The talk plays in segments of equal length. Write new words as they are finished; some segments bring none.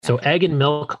So egg and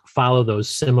milk follow those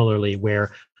similarly,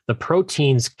 where the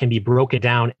proteins can be broken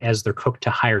down as they're cooked to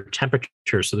higher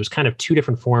temperatures. So there's kind of two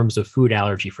different forms of food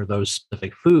allergy for those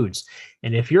specific foods.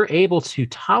 And if you're able to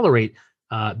tolerate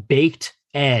baked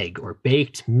egg or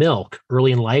baked milk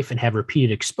early in life and have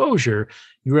repeated exposure,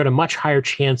 you're at a much higher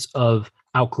chance of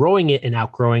outgrowing it and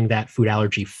outgrowing that food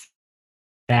allergy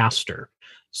faster.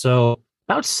 So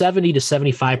about 70 to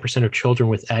 75% of children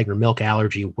with egg or milk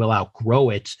allergy will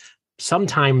outgrow it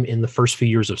sometime in the first few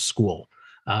years of school.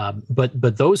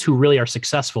 But those who really are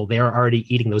successful, they are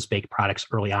already eating those baked products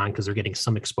early on because they're getting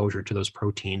some exposure to those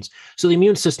proteins. So the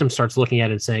immune system starts looking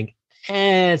at it and saying,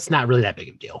 it's not really that big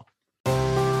of a deal.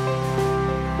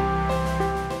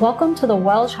 Welcome to the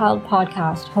Well Child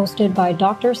podcast, hosted by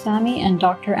Dr. Sammy and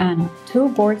Dr. Anna, two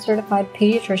board-certified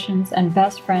pediatricians and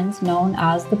best friends known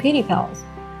as the Pedi Pals.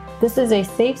 This is a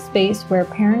safe space where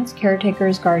parents,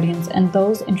 caretakers, guardians, and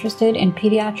those interested in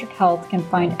pediatric health can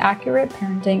find accurate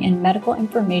parenting and medical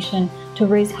information to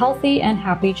raise healthy and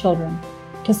happy children.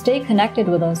 To stay connected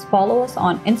with us, follow us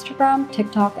on Instagram,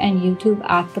 TikTok, and YouTube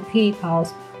at the Pedi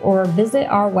Pals, or visit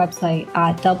our website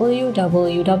at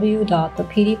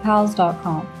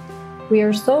www.thepedipals.com. We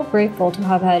are so grateful to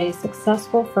have had a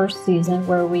successful first season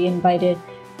where we invited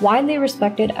widely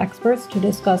respected experts to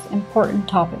discuss important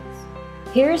topics.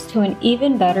 Here's to an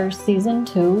even better season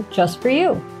 2 just for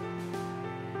you.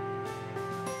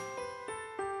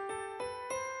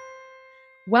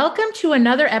 Welcome to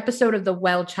another episode of The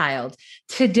Well Child.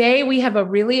 Today, we have a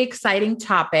really exciting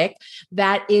topic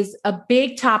that is a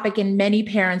big topic in many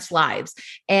parents' lives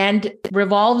and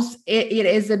it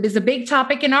is a big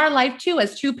topic in our life too,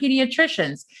 as two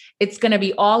pediatricians. It's going to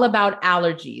be all about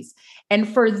allergies. And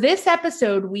for this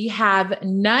episode, we have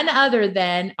none other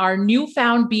than our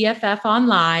newfound BFF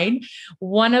online,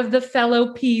 one of the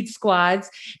fellow PED squads,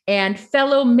 and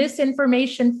fellow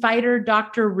misinformation fighter,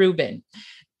 Dr. Rubin.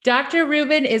 Dr.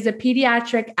 Rubin is a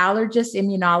pediatric allergist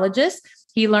immunologist.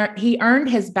 He earned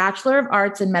his Bachelor of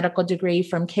Arts in Medical degree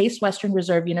from Case Western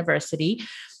Reserve University.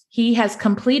 He has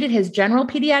completed his general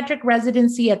pediatric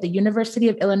residency at the University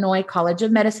of Illinois College of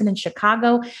Medicine in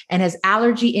Chicago and his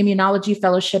allergy immunology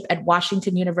fellowship at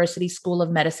Washington University School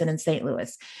of Medicine in St.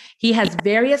 Louis. He has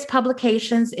various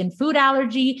publications in food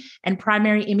allergy and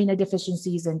primary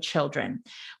immunodeficiencies in children.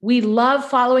 We love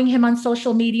following him on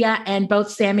social media, and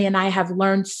both Sammy and I have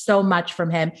learned so much from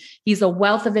him. He's a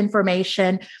wealth of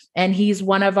information, and he's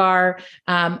one of our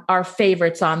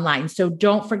favorites online. So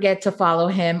don't forget to follow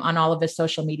him on all of his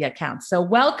social media accounts. So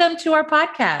welcome to our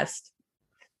podcast.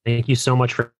 Thank you so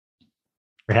much for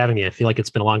having me. I feel like it's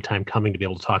been a long time coming to be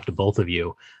able to talk to both of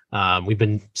you. We've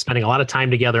been spending a lot of time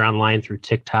together online through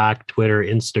TikTok, Twitter,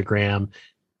 Instagram,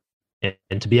 and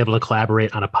to be able to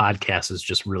collaborate on a podcast is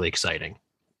just really exciting.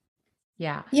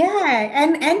 Yeah.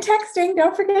 And texting.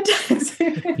 Don't forget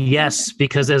texting. Yes,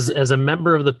 because as a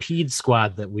member of the PED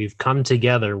squad that we've come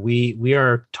together, we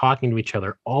are talking to each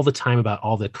other all the time about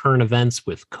all the current events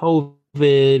with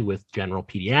COVID, with general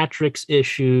pediatrics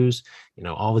issues,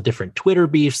 all the different Twitter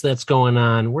beefs that's going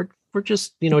on. We're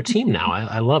just, a team now.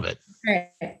 I love it.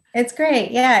 Right. It's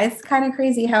great. Yeah, it's kind of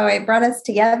crazy how it brought us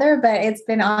together, but it's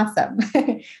been awesome.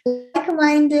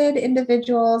 Like-minded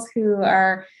individuals who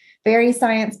are very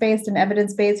science-based and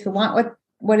evidence-based, who want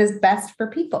what is best for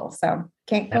people. So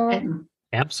can't go wrong.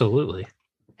 Absolutely.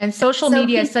 And social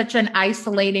media is such an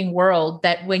isolating world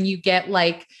that when you get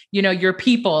your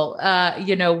people,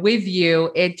 with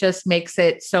you, it just makes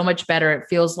it so much better. It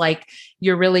feels like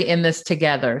you're really in this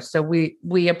together. So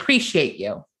we appreciate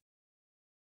you.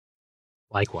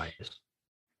 Likewise.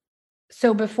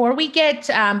 So before we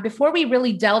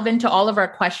really delve into all of our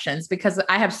questions, because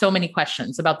I have so many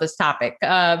questions about this topic,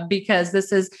 because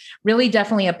this is really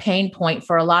definitely a pain point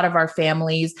for a lot of our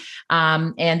families.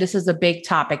 And this is a big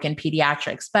topic in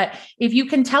pediatrics. But if you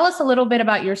can tell us a little bit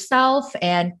about yourself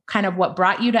and kind of what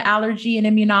brought you to allergy and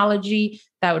immunology,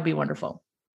 that would be wonderful.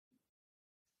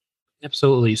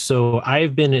 Absolutely. So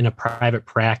I've been in a private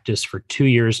practice for 2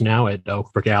 years now at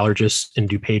Oak Brook Allergists in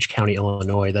DuPage County,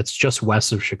 Illinois. That's just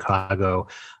west of Chicago.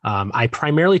 I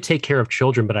primarily take care of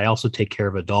children, but I also take care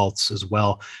of adults as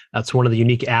well. That's one of the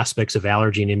unique aspects of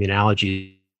allergy and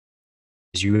immunology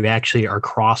is you actually are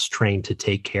cross-trained to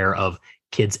take care of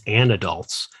kids and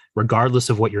adults, regardless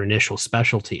of what your initial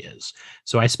specialty is.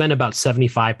 So I spend about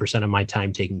 75% of my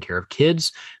time taking care of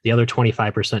kids, the other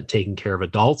 25% taking care of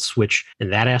adults, which in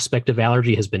that aspect of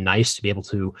allergy has been nice to be able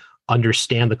to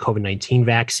understand the COVID-19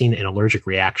 vaccine and allergic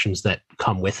reactions that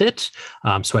come with it.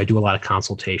 So I do a lot of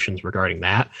consultations regarding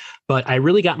that. But I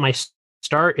really got my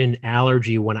start in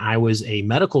allergy when I was a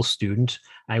medical student.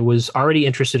 I was already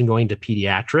interested in going to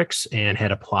pediatrics and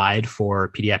had applied for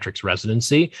pediatrics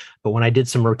residency. But when I did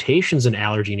some rotations in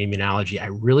allergy and immunology,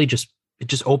 it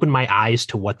just opened my eyes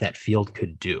to what that field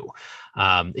could do.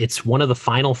 It's one of the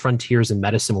final frontiers in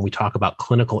medicine when we talk about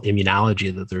clinical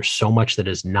immunology, that there's so much that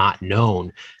is not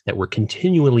known that we're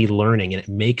continually learning, and it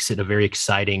makes it a very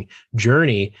exciting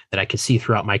journey that I could see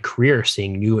throughout my career,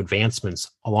 seeing new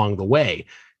advancements along the way.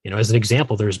 As an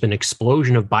example, there's been an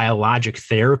explosion of biologic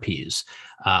therapies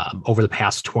over the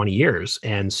past 20 years.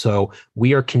 And so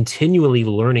we are continually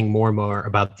learning more and more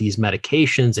about these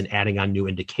medications and adding on new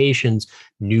indications,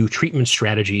 new treatment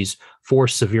strategies for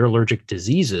severe allergic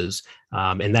diseases.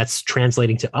 And that's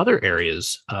translating to other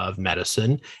areas of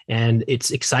medicine. And it's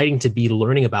exciting to be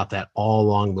learning about that all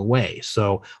along the way.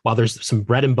 So while there's some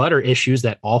bread and butter issues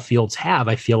that all fields have,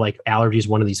 I feel like allergy is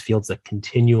one of these fields that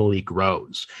continually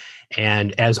grows.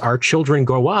 And as our children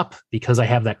grow up, because I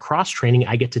have that cross training,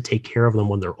 I get to take care of them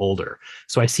when they're older.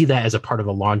 So I see that as a part of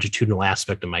a longitudinal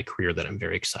aspect of my career that I'm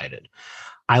very excited.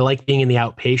 I like being in the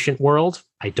outpatient world.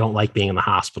 I don't like being in the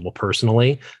hospital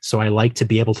personally. So I like to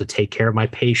be able to take care of my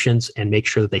patients and make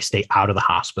sure that they stay out of the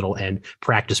hospital and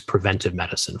practice preventive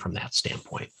medicine from that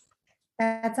standpoint.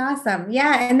 That's awesome.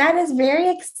 Yeah. And that is very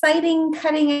exciting,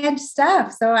 cutting edge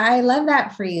stuff. So I love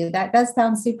that for you. That does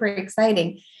sound super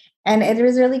exciting. And it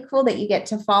is really cool that you get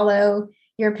to follow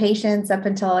your patients up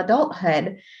until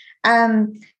adulthood.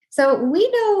 So we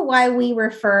know why we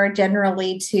refer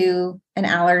generally to an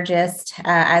allergist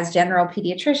as general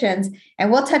pediatricians, and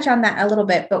we'll touch on that a little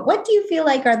bit. But what do you feel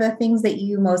like are the things that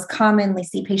you most commonly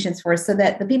see patients for, so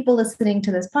that the people listening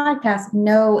to this podcast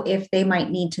know if they might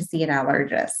need to see an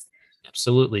allergist?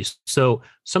 Absolutely. So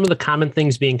some of the common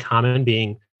things being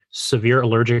severe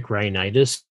allergic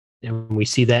rhinitis. And we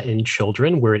see that in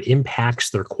children where it impacts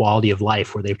their quality of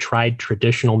life, where they've tried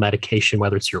traditional medication,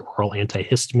 whether it's your oral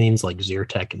antihistamines like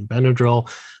Zyrtec and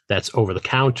Benadryl, that's over the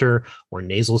counter, or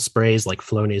nasal sprays like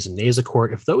Flonase and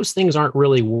Nasacort. If those things aren't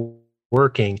really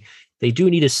working, they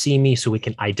do need to see me so we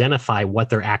can identify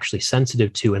what they're actually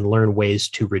sensitive to and learn ways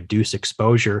to reduce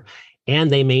exposure.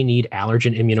 And they may need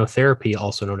allergen immunotherapy,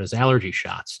 also known as allergy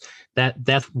shots.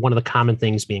 That's one of the common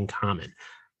things being common.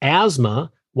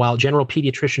 Asthma, while general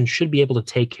pediatricians should be able to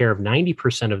take care of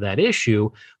 90% of that issue,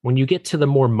 when you get to the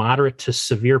more moderate to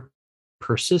severe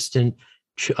persistent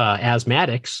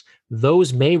asthmatics,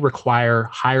 those may require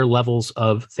higher levels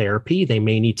of therapy. They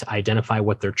may need to identify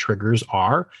what their triggers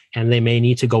are, and they may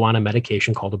need to go on a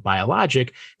medication called a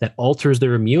biologic that alters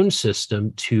their immune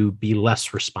system to be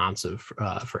less responsive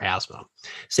for asthma.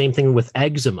 Same thing with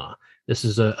eczema. This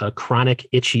is a chronic,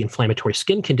 itchy, inflammatory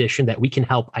skin condition that we can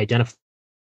help identify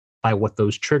what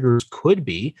those triggers could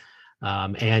be,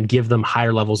 and give them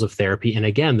higher levels of therapy. And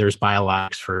again, there's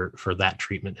biologics for that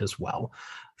treatment as well.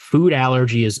 Food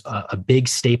allergy is a big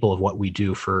staple of what we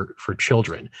do for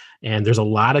children. And there's a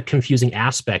lot of confusing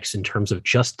aspects in terms of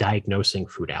just diagnosing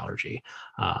food allergy.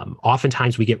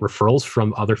 Oftentimes we get referrals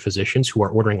from other physicians who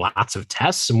are ordering lots of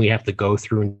tests, and we have to go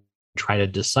through and try to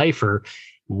decipher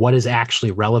what is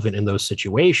actually relevant in those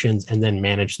situations and then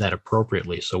manage that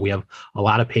appropriately. So we have a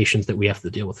lot of patients that we have to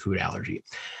deal with food allergy.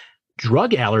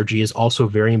 Drug allergy is also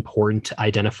very important to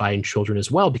identify in children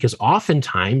as well, because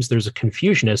oftentimes there's a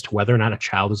confusion as to whether or not a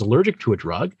child is allergic to a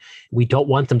drug. We don't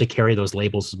want them to carry those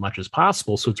labels as much as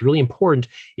possible. So it's really important,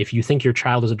 if you think your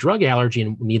child has a drug allergy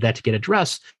and need that to get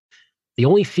addressed, the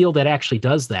only field that actually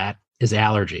does that is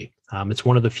allergy. It's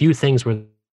one of the few things where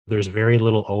there's very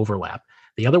little overlap.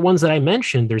 The other ones that I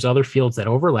mentioned, there's other fields that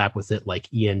overlap with it, like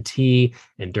ENT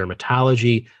and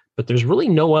dermatology, but there's really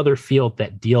no other field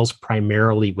that deals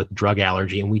primarily with drug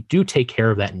allergy, and we do take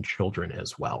care of that in children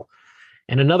as well.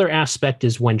 And another aspect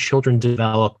is when children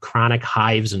develop chronic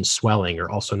hives and swelling, or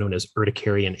also known as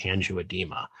urticaria and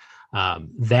angioedema.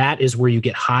 That is where you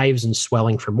get hives and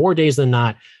swelling for more days than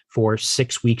not for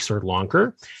 6 weeks or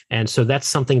longer. And so that's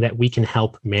something that we can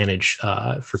help manage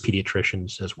for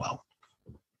pediatricians as well.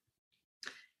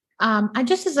 I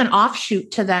just, as an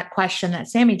offshoot to that question that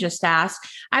Sammy just asked,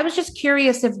 I was just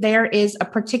curious if there is a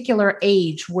particular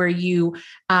age where you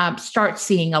start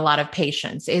seeing a lot of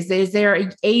patients. Is there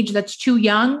an age that's too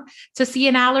young to see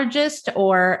an allergist,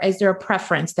 or is there a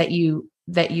preference that you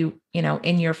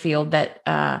in your field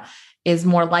that is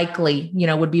more likely,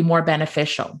 would be more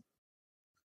beneficial?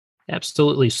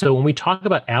 Absolutely. So when we talk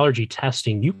about allergy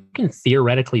testing, you can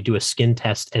theoretically do a skin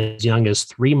test as young as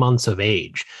 3 months of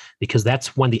age, because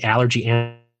that's when the allergy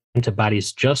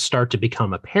antibodies just start to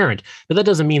become apparent. But that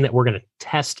doesn't mean that we're going to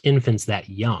test infants that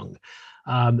young.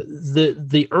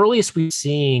 The earliest we're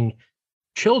seeing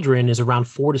children is around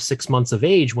 4 to 6 months of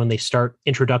age, when they start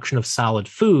introduction of solid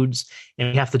foods,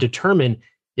 and we have to determine,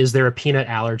 is there a peanut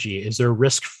allergy? Is there a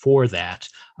risk for that?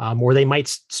 Or they might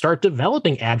start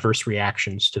developing adverse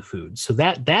reactions to food. So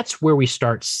that's where we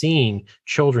start seeing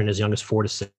children as young as 4 to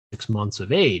 6 months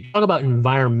of age. Talk about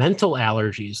environmental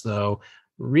allergies, though.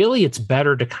 Really, it's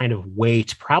better to kind of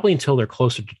wait probably until they're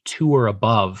closer to 2 or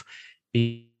above,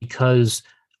 because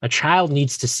a child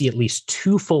needs to see at least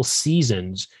 2 full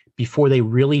seasons before they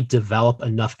really develop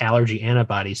enough allergy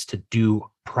antibodies to do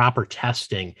proper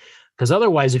testing. Because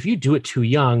otherwise, if you do it too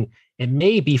young, it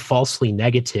may be falsely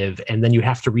negative, and then you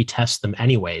have to retest them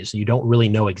anyways. You don't really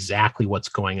know exactly what's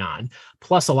going on.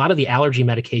 Plus, a lot of the allergy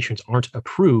medications aren't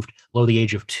approved below the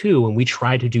age of 2, and we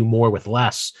try to do more with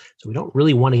less. So we don't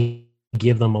really want to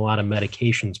give them a lot of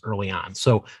medications early on.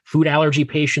 So food allergy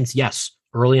patients, yes,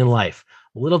 early in life.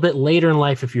 A little bit later in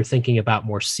life if you're thinking about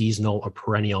more seasonal or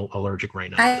perennial allergic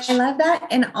rhinitis. I love that.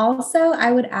 And also,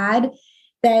 I would add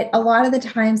that a lot of the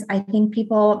times I think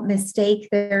people mistake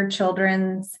their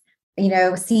children's,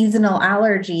 seasonal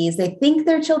allergies. They think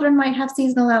their children might have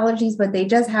seasonal allergies, but they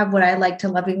just have what I like to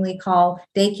lovingly call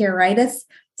daycare-itis.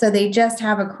 So they just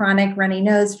have a chronic runny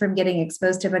nose from getting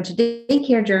exposed to a bunch of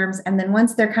daycare germs. And then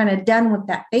once they're kind of done with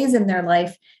that phase in their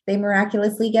life, they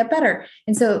miraculously get better.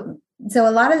 And so a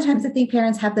lot of the times I think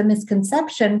parents have the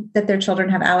misconception that their children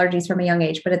have allergies from a young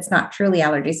age, but it's not truly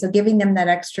allergies. So giving them that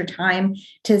extra time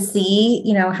to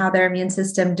see, how their immune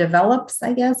system develops,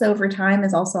 I guess, over time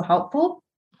is also helpful.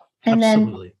 And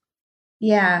Absolutely. Then,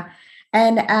 yeah.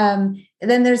 And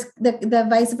then there's the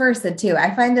vice versa too.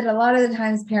 I find that a lot of the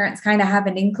times parents kind of have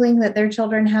an inkling that their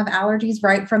children have allergies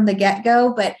right from the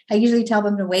get-go, but I usually tell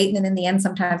them to wait. And then in the end,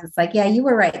 sometimes it's like, yeah, you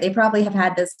were right. They probably have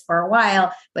had this for a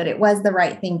while, but it was the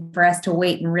right thing for us to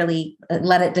wait and really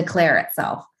let it declare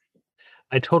itself.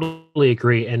 I totally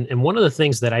agree. And one of the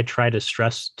things that I try to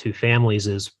stress to families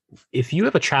is if you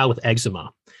have a child with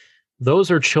eczema,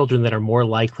 those are children that are more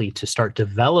likely to start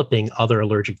developing other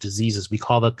allergic diseases. We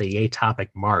call that the atopic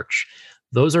march.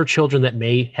 Those are children that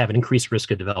may have an increased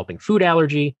risk of developing food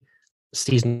allergy,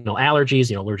 seasonal allergies,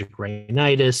 allergic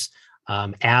rhinitis,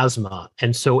 asthma.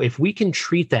 And so if we can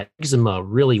treat that eczema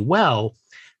really well,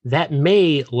 that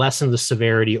may lessen the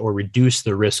severity or reduce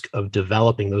the risk of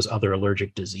developing those other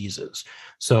allergic diseases.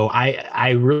 So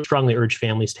I really strongly urge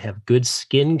families to have good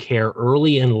skin care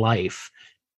early in life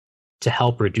to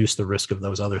help reduce the risk of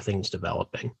those other things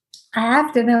developing. I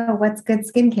have to know what's good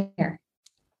skincare.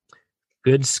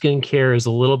 Good skincare is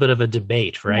a little bit of a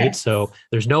debate, right? Yes. So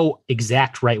there's no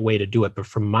exact right way to do it. But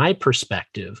from my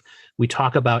perspective, we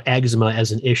talk about eczema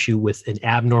as an issue with an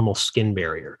abnormal skin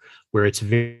barrier, where it's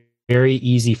very, very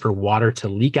easy for water to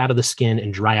leak out of the skin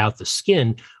and dry out the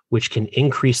skin, which can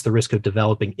increase the risk of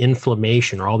developing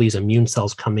inflammation or all these immune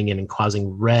cells coming in and causing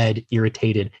red,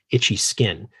 irritated, itchy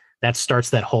skin. That starts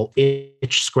that whole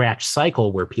itch scratch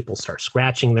cycle where people start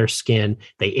scratching their skin.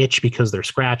 They itch because they're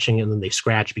scratching, and then they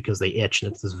scratch because they itch.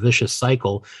 And it's this vicious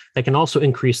cycle that can also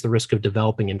increase the risk of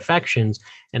developing infections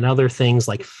and other things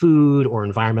like food or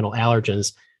environmental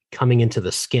allergens coming into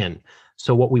the skin.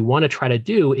 So what we want to try to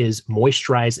do is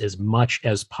moisturize as much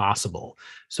as possible.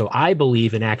 So I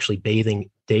believe in actually bathing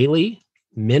daily,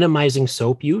 minimizing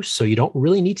soap use. So you don't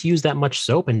really need to use that much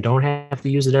soap and don't have to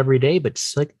use it every day, but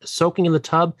soaking in the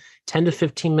tub 10 to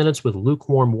 15 minutes with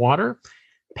lukewarm water,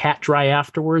 pat dry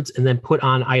afterwards, and then put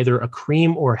on either a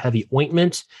cream or a heavy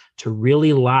ointment to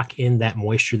really lock in that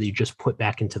moisture that you just put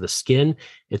back into the skin.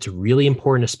 It's really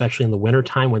important, especially in the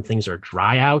wintertime when things are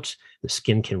dry out, the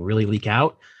skin can really leak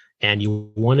out. And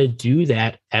you want to do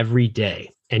that every day.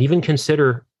 And even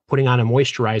consider putting on a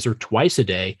moisturizer twice a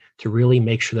day to really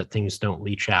make sure that things don't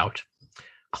leach out.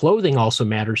 Clothing also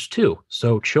matters too.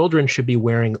 So children should be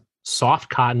wearing soft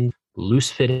cotton,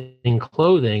 loose-fitting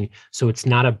clothing so it's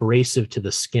not abrasive to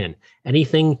the skin.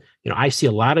 Anything, I see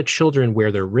a lot of children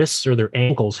where their wrists or their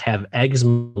ankles have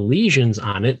eczema lesions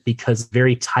on it because it's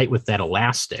very tight with that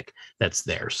elastic that's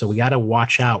there. So we got to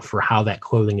watch out for how that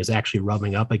clothing is actually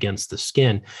rubbing up against the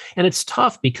skin. And it's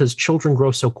tough because children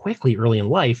grow so quickly early in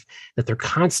life that they're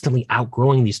constantly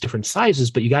outgrowing these different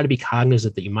sizes, but you got to be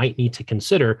cognizant that you might need to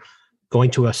consider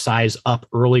going to a size up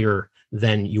earlier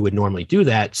than you would normally do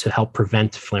that to help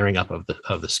prevent flaring up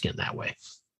of the skin that way.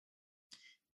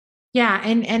 Yeah.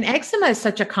 And eczema is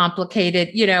such a complicated,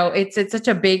 it's such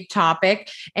a big topic.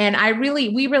 And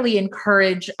we really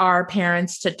encourage our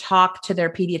parents to talk to their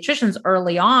pediatricians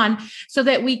early on so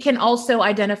that we can also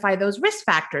identify those risk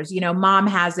factors. Mom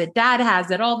has it, dad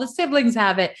has it, all the siblings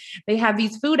have it. They have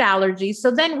these food allergies. So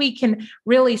then we can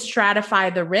really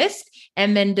stratify the risk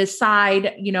and then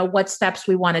decide, what steps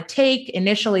we want to take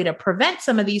initially to prevent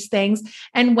some of these things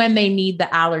and when they need the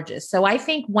allergist. So I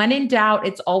think when in doubt,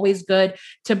 it's always good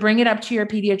to bring it up to your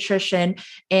pediatrician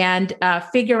and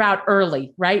figure out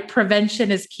early, right?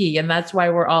 Prevention is key. And that's why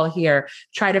we're all here.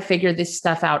 Try to figure this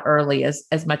stuff out early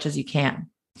as much as you can.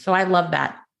 So I love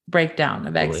that breakdown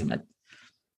of eczema.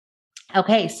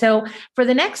 Okay, so for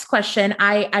the next question,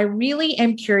 I really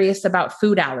am curious about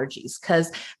food allergies,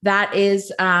 because that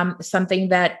is something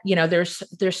that,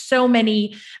 there's so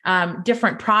many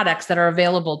different products that are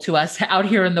available to us out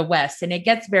here in the West, and it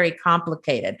gets very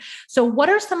complicated. So what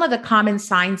are some of the common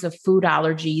signs of food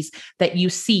allergies that you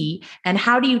see, and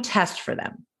how do you test for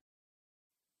them?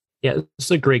 Yeah, this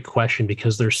is a great question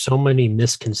because there's so many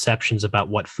misconceptions about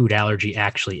what food allergy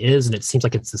actually is. And it seems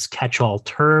like it's this catch-all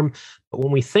term. But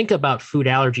when we think about food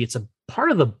allergy, it's a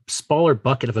part of the smaller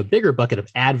bucket of a bigger bucket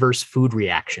of adverse food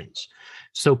reactions.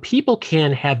 So people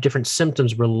can have different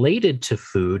symptoms related to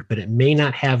food, but it may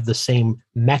not have the same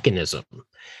mechanism.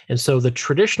 And so the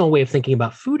traditional way of thinking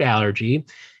about food allergy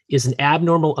is an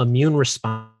abnormal immune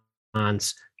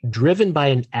response driven by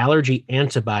an allergy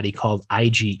antibody called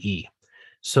IgE.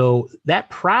 So that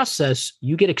process,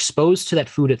 you get exposed to that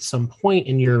food at some point,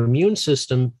 in your immune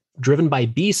system, driven by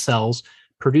B cells,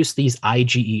 produce these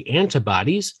IgE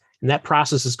antibodies, and that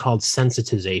process is called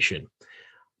sensitization.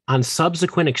 On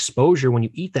subsequent exposure, when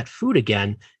you eat that food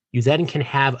again, you then can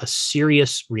have a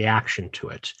serious reaction to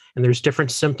it. And there's different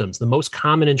symptoms. The most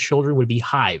common in children would be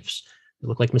hives. They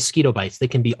look like mosquito bites. They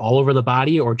can be all over the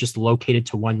body or just located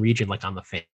to one region, like on the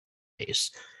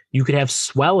face. You could have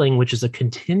swelling, which is a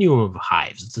continuum of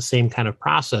hives. It's the same kind of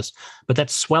process, but that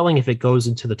swelling, if it goes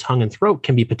into the tongue and throat,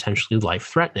 can be potentially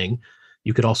life-threatening.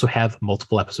 You could also have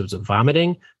multiple episodes of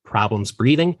vomiting, problems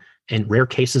breathing, in rare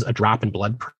cases, a drop in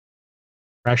blood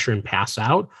pressure and pass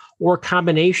out, or a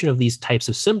combination of these types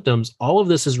of symptoms. All of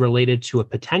this is related to a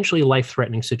potentially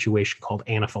life-threatening situation called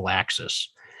anaphylaxis.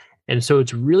 And so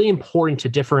it's really important to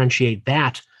differentiate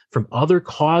that from other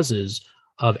causes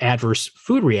of adverse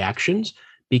food reactions,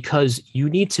 because you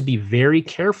need to be very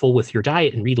careful with your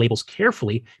diet and read labels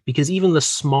carefully, because even the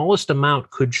smallest amount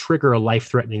could trigger a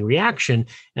life-threatening reaction.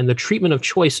 And the treatment of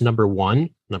choice, number 1,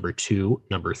 number 2,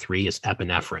 number 3, is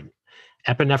epinephrine.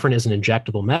 Epinephrine is an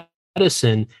injectable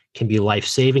medicine, can be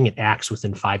life-saving. It acts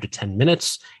within 5 to 10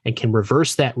 minutes and can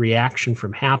reverse that reaction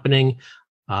from happening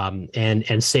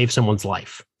and save someone's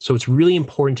life. So it's really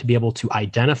important to be able to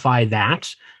identify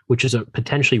that, which is a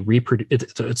potentially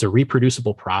it's a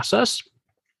reproducible process.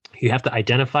 You have to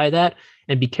identify that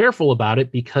and be careful about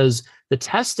it, because the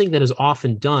testing that is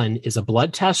often done is a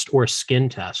blood test or a skin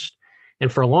test.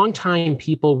 And for a long time,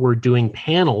 people were doing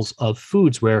panels of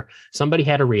foods where somebody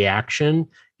had a reaction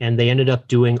and they ended up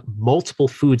doing multiple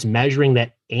foods, measuring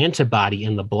that antibody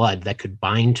in the blood that could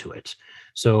bind to it.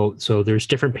 So there's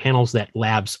different panels that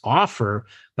labs offer,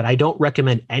 but I don't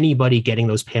recommend anybody getting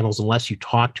those panels unless you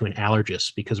talk to an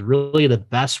allergist, because really the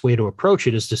best way to approach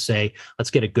it is to say,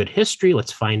 let's get a good history.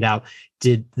 Let's find out,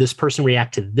 did this person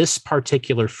react to this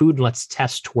particular food? And let's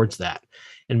test towards that.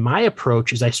 And my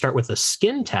approach is I start with a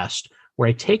skin test where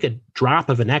I take a drop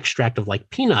of an extract of like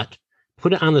peanut,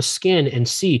 put it on the skin and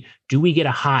see, do we get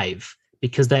a hive?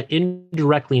 Because that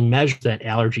indirectly measures that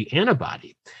allergy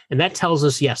antibody. And that tells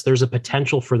us, yes, there's a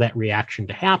potential for that reaction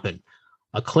to happen.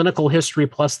 A clinical history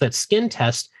plus that skin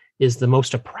test is the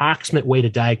most approximate way to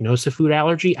diagnose a food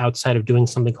allergy, outside of doing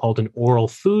something called an oral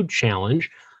food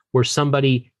challenge, where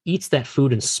somebody eats that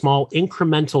food in small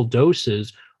incremental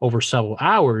doses over several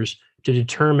hours to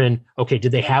determine, okay,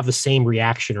 did they have the same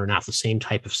reaction or not, the same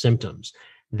type of symptoms?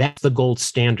 That's the gold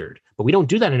standard. But we don't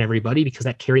do that in everybody, because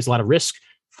that carries a lot of risk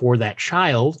for that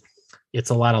child. It's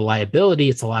a lot of liability.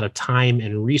 It's a lot of time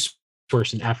and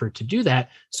resource and effort to do that.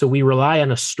 So we rely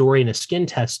on a story and a skin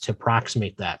test to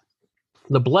approximate that.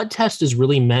 The blood test is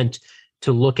really meant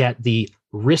to look at the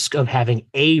risk of having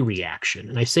a reaction.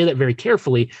 And I say that very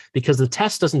carefully, because the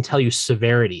test doesn't tell you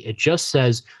severity. It just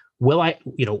says,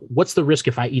 what's the risk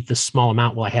if I eat this small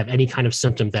amount? Will I have any kind of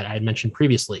symptom that I had mentioned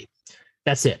previously?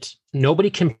 That's it. Nobody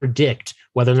can predict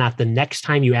whether or not the next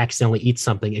time you accidentally eat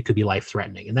something, it could be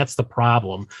life-threatening. And that's the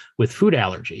problem with food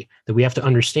allergy, that we have to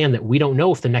understand that we don't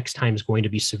know if the next time is going to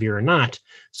be severe or not.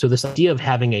 So this idea of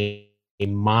having a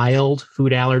mild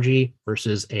food allergy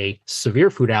versus a severe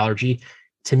food allergy,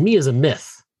 to me, is a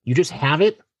myth. You just have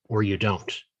it or you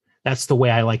don't. That's the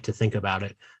way I like to think about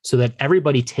it, so that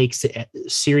everybody takes it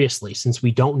seriously, since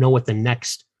we don't know what the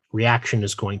next reaction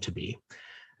is going to be.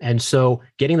 And so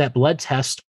getting that blood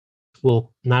test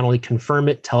will not only confirm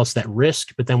it, tell us that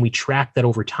risk, but then we track that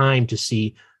over time to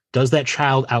see, does that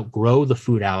child outgrow the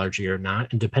food allergy or not?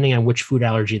 And depending on which food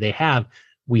allergy they have,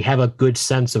 we have a good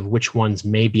sense of which ones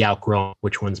may be outgrown,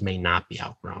 which ones may not be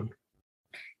outgrown.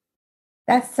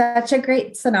 That's such a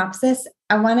great synopsis.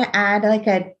 I want to add like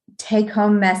a take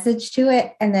home message to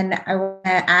it. And then I want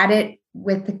to add it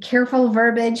with the careful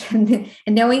verbiage and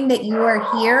knowing that you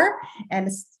are here, and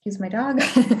excuse my dog.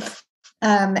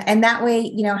 And that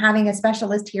way, having a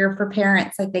specialist here for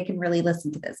parents, like they can really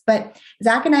listen to this. But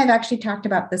Zach and I have actually talked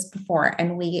about this before,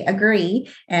 and we agree,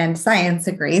 and science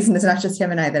agrees, and it's not just him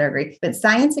and I that agree, but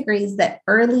science agrees that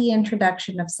early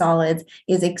introduction of solids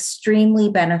is extremely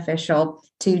beneficial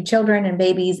to children and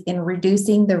babies in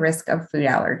reducing the risk of food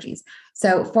allergies.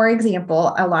 So, for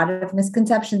example, a lot of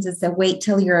misconceptions is to wait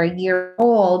till you're a year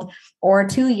old or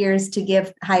 2 years to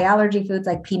give high allergy foods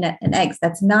like peanut and eggs.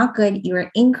 That's not good. You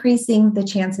are increasing the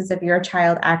chances of your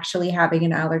child actually having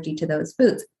an allergy to those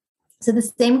foods. So the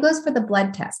same goes for the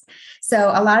blood test.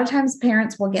 So a lot of times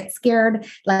parents will get scared,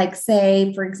 like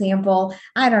say, for example,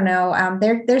 I don't know,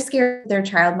 they're scared their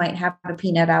child might have a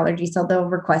peanut allergy, so they'll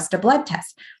request a blood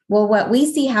test. Well, what we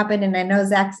see happen, and I know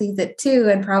Zach sees it too,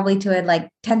 and probably to a like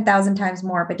 10,000 times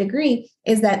more of a degree,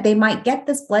 is that they might get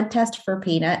this blood test for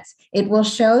peanuts. It will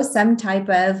show some type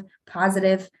of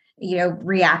positive,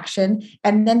 reaction,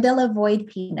 and then they'll avoid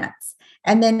peanuts.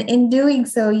 And then in doing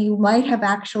so, you might have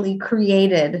actually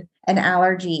created an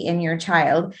allergy in your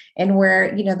child. And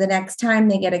where, the next time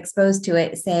they get exposed to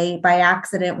it, say by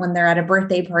accident, when they're at a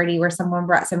birthday party where someone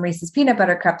brought some Reese's peanut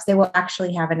butter cups, they will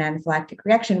actually have an anaphylactic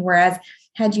reaction. Whereas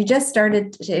had you just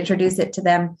started to introduce it to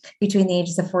them between the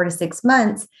ages of 4 to 6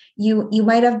 months, you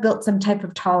might have built some type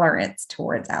of tolerance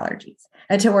towards allergies,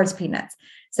 towards peanuts.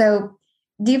 So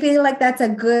do you feel like that's a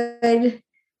good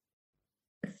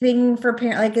thing for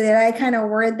parents? Like, did I kind of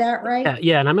word that right?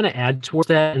 Yeah. And I'm going to add towards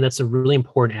that. And that's a really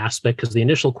important aspect, because the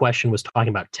initial question was talking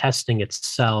about testing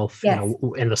itself, Yes.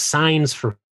 And the signs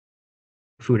for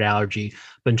food allergy.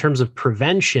 But in terms of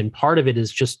prevention, part of it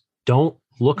is just don't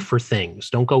look for things.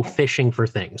 Don't go fishing for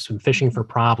things and fishing for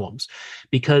problems.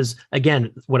 Because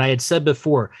again, what I had said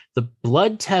before, the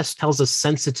blood test tells us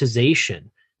sensitization,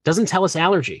 doesn't tell us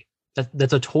allergy.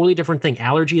 That's a totally different thing.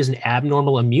 Allergy is an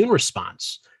abnormal immune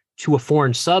response to a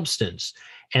foreign substance.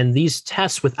 And these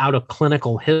tests without a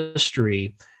clinical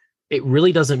history, it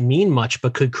really doesn't mean much,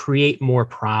 but could create more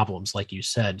problems, like you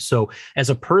said. So as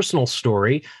a personal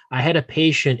story, I had a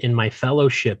patient in my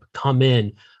fellowship come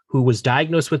in who was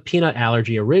diagnosed with peanut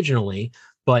allergy originally,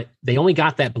 but they only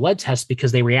got that blood test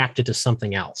because they reacted to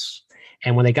something else.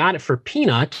 And when they got it for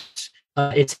peanuts,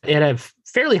 it's at a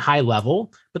fairly high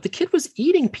level, but the kid was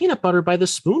eating peanut butter by the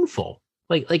spoonful.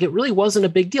 Like it really wasn't a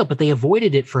big deal, but they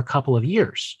avoided it for a couple of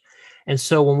years. And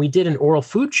so when we did an oral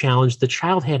food challenge, the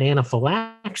child had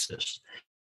anaphylaxis.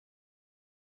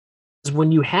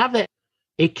 When you have that,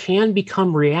 it can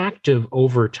become reactive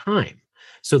over time.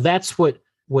 So that's what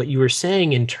you were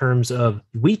saying in terms of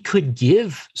we could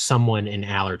give someone an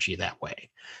allergy that way.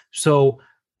 So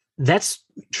that's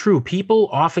true. People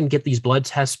often get these blood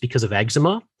tests because of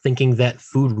eczema, thinking that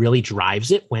food really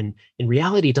drives it, when in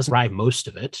reality, it doesn't drive most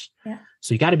of it. Yeah.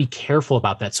 So you got to be careful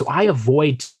about that. So I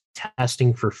avoid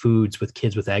testing for foods with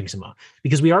kids with eczema,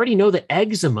 because we already know that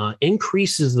eczema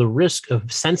increases the risk of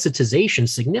sensitization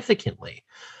significantly.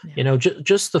 Yeah.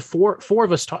 Just the four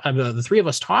of us, the three of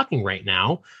us talking right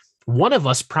now, one of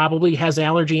us probably has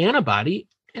allergy antibody,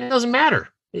 and it doesn't matter.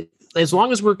 As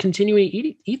long as we're continuing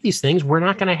to eat these things, we're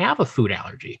not going to have a food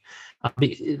allergy.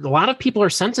 A lot of people are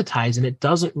sensitized, and it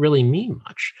doesn't really mean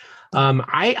much.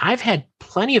 I've had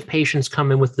plenty of patients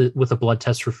come in with a blood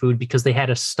test for food because they had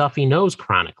a stuffy nose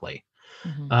chronically,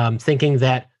 thinking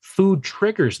that food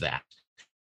triggers that.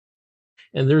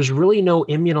 And there's really no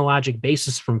immunologic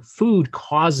basis from food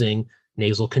causing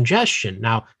nasal congestion.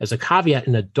 Now, as a caveat,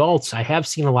 in adults, I have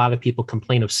seen a lot of people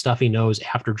complain of stuffy nose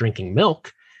after drinking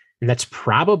milk. And that's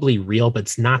probably real, but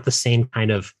it's not the same kind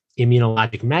of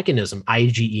immunologic mechanism,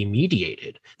 IgE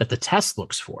mediated, that the test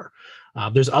looks for.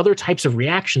 There's other types of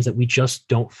reactions that we just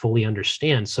don't fully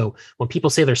understand. So when people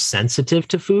say they're sensitive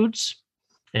to foods,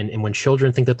 and when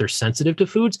children think that they're sensitive to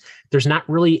foods, there's not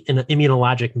really an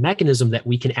immunologic mechanism that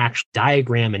we can actually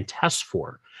diagram and test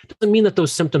for. It doesn't mean that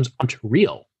those symptoms aren't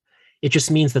real. It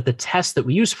just means that the test that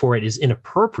we use for it is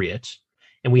inappropriate.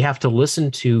 And we have to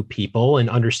listen to people and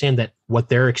understand that what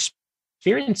they're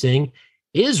experiencing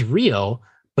is real,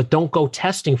 but don't go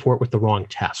testing for it with the wrong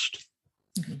test.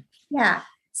 Yeah.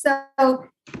 So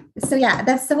yeah,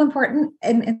 that's so important.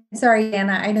 And sorry,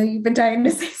 Anna, I know you've been dying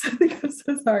to say something. I'm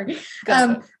so sorry.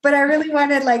 But I really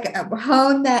want to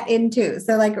hone that into.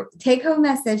 So take home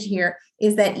message here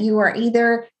is that you are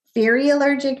either very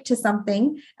allergic to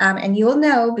something, and you'll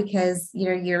know because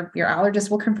your allergist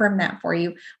will confirm that for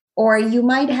you, or you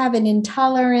might have an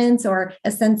intolerance or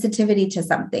a sensitivity to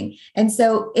something. And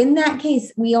so in that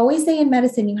case, we always say in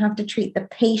medicine, you have to treat the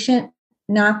patient,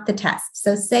 not the test.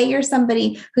 So say you're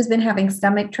somebody who's been having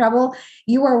stomach trouble,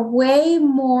 you are way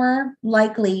more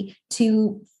likely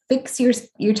to fix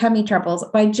your tummy troubles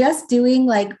by just doing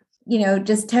like,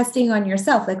 just testing on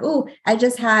yourself. Like, oh, I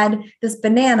just had this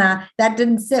banana that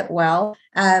didn't sit well.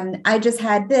 I just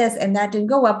had this and that didn't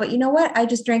go well. But you know what? I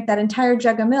just drank that entire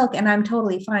jug of milk and I'm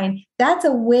totally fine. That's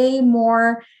a way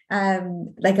more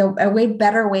like a way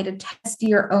better way to test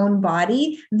your own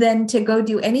body than to go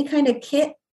do any kind of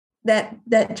kit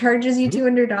that charges you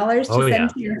 $200 to send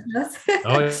to your house.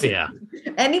 Oh, yeah.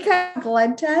 Any kind of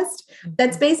blood test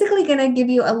that's basically going to give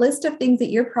you a list of things that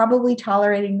you're probably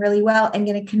tolerating really well and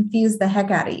going to confuse the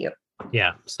heck out of you.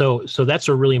 Yeah. So that's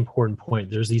a really important point.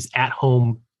 There's these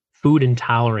at-home food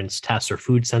intolerance tests or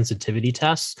food sensitivity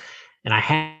tests. And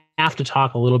I have to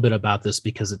talk a little bit about this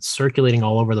because it's circulating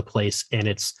all over the place and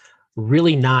it's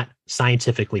really not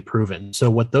scientifically proven. So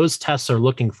what those tests are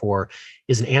looking for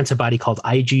is an antibody called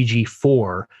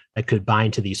IgG4 that could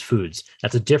bind to these foods.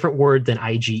 That's a different word than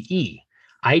IgE.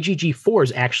 IgG4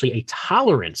 is actually a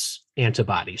tolerance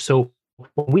antibody. So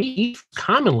when we eat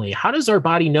commonly, how does our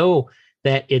body know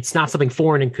that it's not something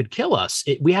foreign and could kill us?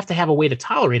 We have to have a way to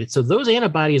tolerate it. So those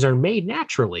antibodies are made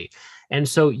naturally. And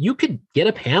so you could get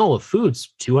a panel of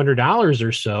foods, $200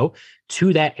 or so,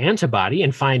 to that antibody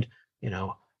and find,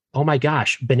 oh my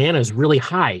gosh, banana is really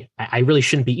high. I really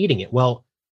shouldn't be eating it. Well,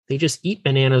 they just eat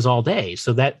bananas all day.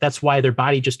 So that's why their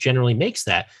body just generally makes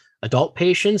that. Adult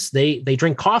patients, they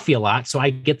drink coffee a lot. So I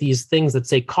get these things that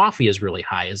say coffee is really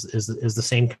high is the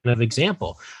same kind of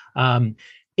example.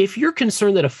 If you're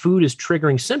concerned that a food is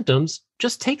triggering symptoms,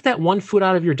 just take that one food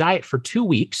out of your diet for 2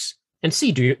 weeks and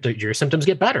see, do your symptoms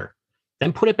get better?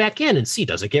 Then put it back in and see,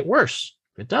 does it get worse?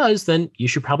 If it does, then you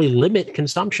should probably limit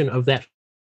consumption of that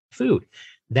food.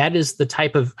 That is the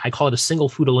type of, I call it a single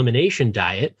food elimination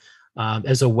diet,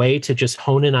 as a way to just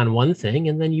hone in on one thing,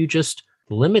 and then you just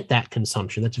limit that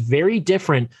consumption. That's very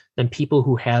different than people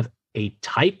who have a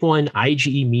type 1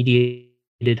 IgE mediated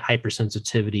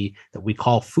hypersensitivity that we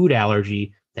call food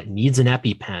allergy that needs an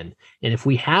EpiPen. And if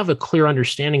we have a clear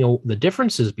understanding of the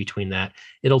differences between that,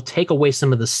 it'll take away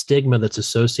some of the stigma that's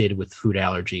associated with food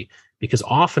allergy, because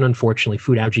often, unfortunately,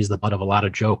 food allergy is the butt of a lot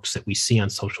of jokes that we see on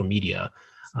social media.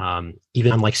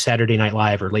 Even on like Saturday Night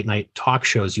Live or late night talk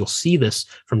shows, you'll see this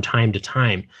from time to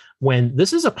time, when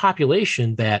this is a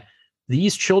population that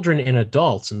these children and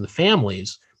adults and the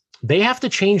families, they have to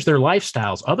change their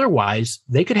lifestyles. Otherwise,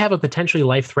 they could have a potentially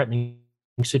life-threatening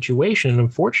situation. And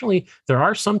unfortunately, there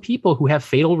are some people who have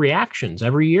fatal reactions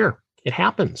every year. It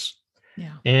happens.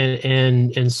 Yeah.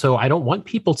 And so I don't want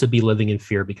people to be living in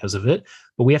fear because of it,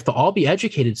 but we have to all be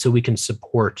educated so we can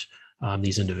support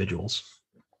these individuals.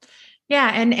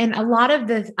 Yeah. And a lot of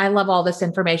this, I love all this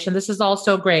information. This is all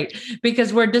so great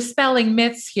because we're dispelling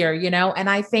myths here, and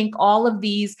I think all of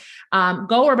these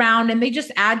go around and they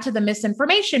just add to the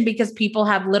misinformation because people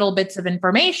have little bits of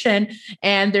information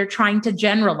and they're trying to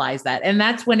generalize that. And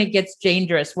that's when it gets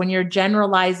dangerous, when you're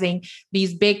generalizing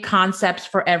these big concepts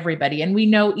for everybody. And we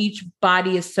know each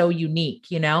body is so unique,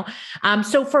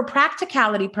 So for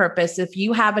practicality purpose, if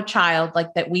you have a child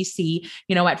like that we see,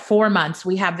 at 4 months,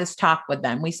 we have this talk with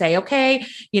them. We say, okay,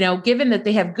 given that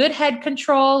they have good head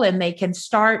control and they can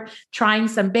start trying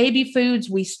some baby foods,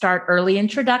 we start early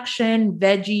introduction,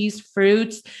 veggies,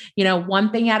 fruits,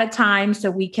 one thing at a time.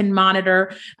 So we can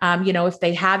monitor, if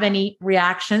they have any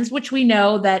reactions, which we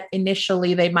know that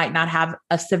initially they might not have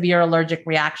a severe allergic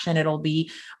reaction. It'll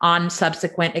be on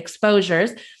subsequent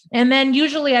exposures. And then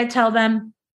usually I tell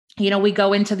them, we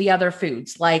go into the other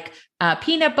foods like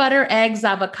peanut butter, eggs,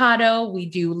 avocado. We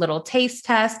do little taste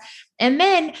tests. And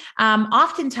then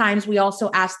oftentimes we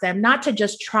also ask them not to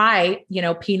just try,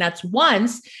 peanuts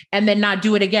once and then not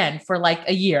do it again for like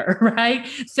a year, right?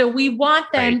 So we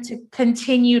want them to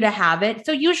continue to have it.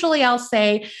 So usually I'll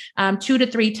say 2 to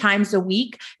 3 times a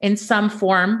week in some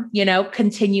form,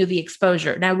 continue the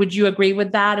exposure. Now, would you agree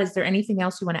with that? Is there anything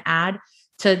else you want to add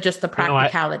to just the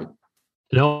practicality?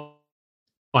 No,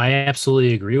 I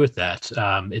absolutely agree with that.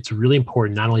 It's really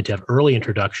important not only to have early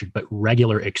introduction, but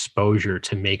regular exposure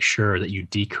to make sure that you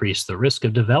decrease the risk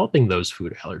of developing those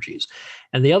food allergies.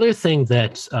 And the other thing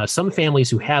that some families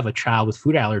who have a child with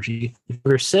food allergy, if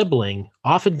they're a sibling,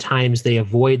 oftentimes they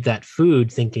avoid that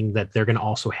food thinking that they're going to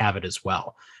also have it as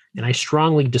well. And I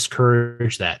strongly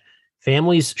discourage that.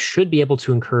 Families should be able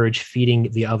to encourage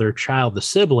feeding the other child, the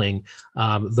sibling,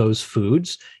 those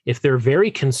foods. If they're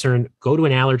very concerned, go to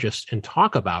an allergist and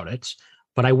talk about it.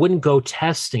 But I wouldn't go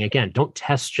testing. Again, don't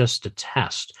test just to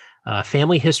test.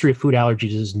 Family history of food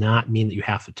allergies does not mean that you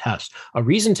have to test. A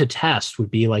reason to test would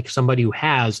be like somebody who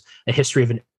has a history of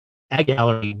an egg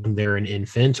allergy when they're an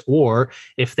infant, or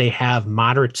if they have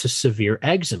moderate to severe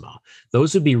eczema.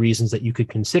 Those would be reasons that you could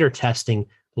consider testing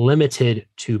limited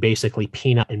to basically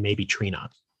peanut and maybe tree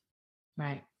nuts.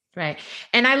 Right. Right.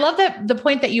 And I love that the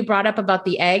point that you brought up about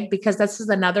the egg, because this is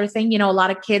another thing, a lot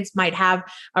of kids might have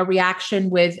a reaction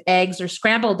with eggs or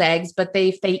scrambled eggs, but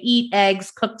if they eat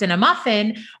eggs cooked in a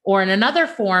muffin or in another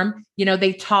form,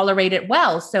 they tolerate it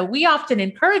well. So we often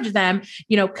encourage them,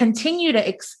 continue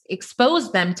to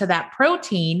expose them to that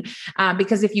protein,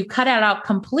 because if you cut it out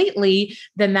completely,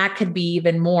 then that could be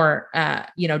even more,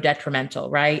 detrimental,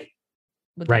 right?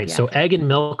 Right. So egg and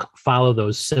milk follow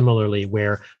those similarly,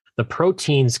 where the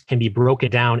proteins can be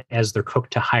broken down as they're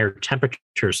cooked to higher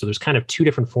temperatures. So there's kind of two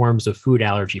different forms of food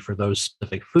allergy for those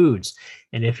specific foods.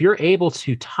 And if you're able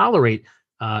to tolerate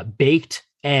baked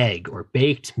egg or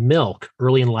baked milk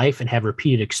early in life and have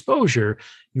repeated exposure,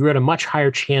 you're at a much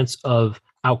higher chance of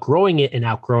outgrowing it and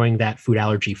outgrowing that food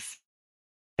allergy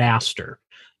faster.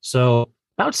 So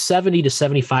about 70 to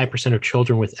 75% of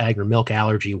children with egg or milk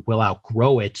allergy will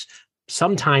outgrow it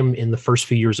sometime in the first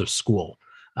few years of school.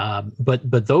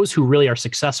 But those who really are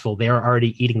successful, they are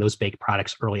already eating those baked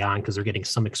products early on because they're getting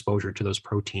some exposure to those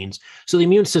proteins. So the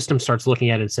immune system starts looking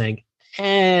at it and saying,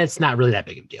 it's not really that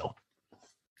big of a deal.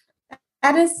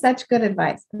 That is such good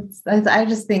advice. I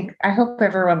just think, I hope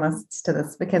everyone listens to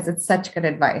this because it's such good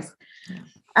advice.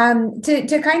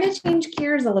 To kind of change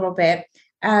gears a little bit,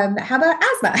 how about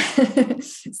asthma?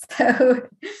 So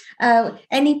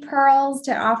any pearls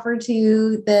to offer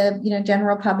to the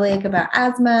general public about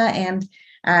asthma, and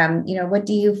what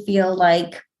do you feel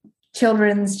like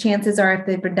children's chances are if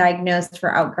they've been diagnosed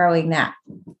for outgrowing that?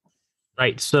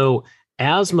 Right. So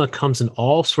asthma comes in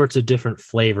all sorts of different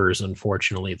flavors,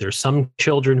 unfortunately. There's some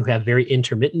children who have very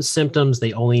intermittent symptoms.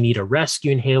 They only need a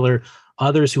rescue inhaler.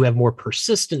 Others who have more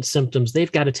persistent symptoms,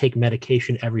 they've got to take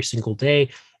medication every single day.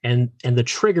 And the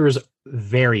triggers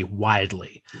vary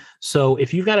widely. So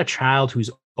if you've got a child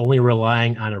who's only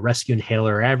relying on a rescue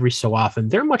inhaler every so often,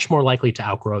 they're much more likely to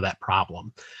outgrow that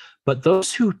problem. But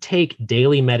those who take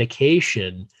daily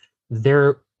medication,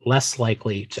 they're less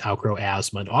likely to outgrow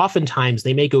asthma. And oftentimes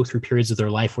they may go through periods of their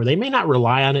life where they may not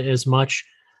rely on it as much.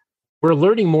 We're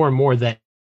learning more and more that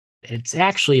it's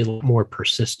actually a little more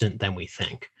persistent than we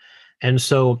think. And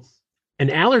so an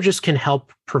allergist can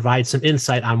help provide some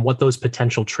insight on what those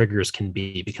potential triggers can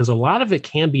be, because a lot of it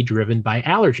can be driven by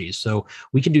allergies. So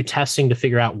we can do testing to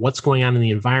figure out what's going on in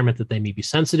the environment that they may be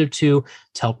sensitive to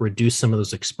help reduce some of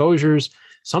those exposures.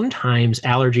 Sometimes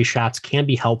allergy shots can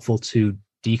be helpful to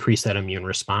decrease that immune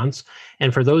response.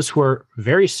 And for those who are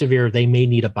very severe, they may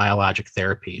need a biologic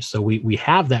therapy. So we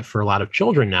have that for a lot of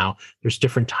children now. There's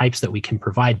different types that we can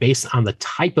provide based on the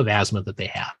type of asthma that they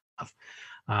have.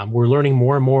 We're learning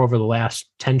more and more over the last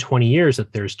 10, 20 years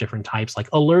that there's different types like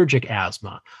allergic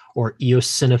asthma or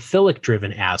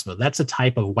eosinophilic-driven asthma. That's a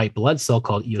type of white blood cell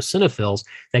called eosinophils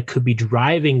that could be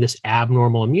driving this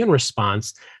abnormal immune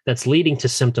response that's leading to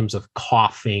symptoms of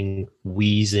coughing,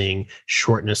 wheezing,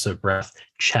 shortness of breath,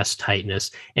 chest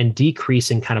tightness, and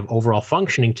decreasing kind of overall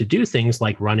functioning to do things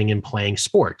like running and playing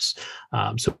sports.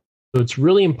 So it's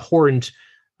really important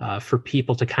for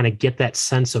people to kind of get that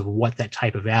sense of what that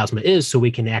type of asthma is so we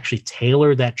can actually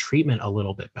tailor that treatment a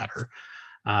little bit better.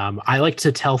 I like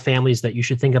to tell families that you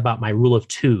should think about my rule of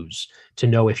twos to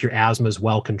know if your asthma is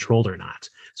well controlled or not.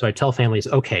 So I tell families,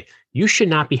 okay, you should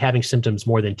not be having symptoms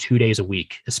more than 2 days a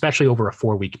week, especially over a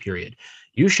 4-week period.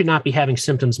 You should not be having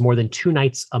symptoms more than 2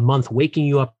 nights a month, waking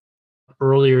you up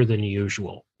earlier than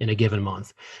usual in a given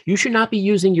month. You should not be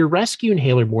using your rescue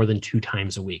inhaler more than 2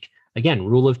 times a week. Again,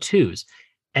 rule of twos.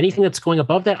 Anything that's going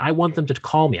above that, I want them to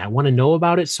call me. I want to know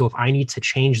about it. So if I need to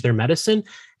change their medicine,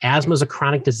 asthma is a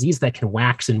chronic disease that can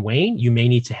wax and wane. You may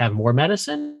need to have more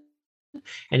medicine.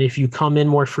 And if you come in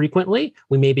more frequently,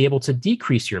 we may be able to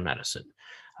decrease your medicine.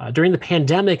 During the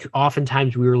pandemic,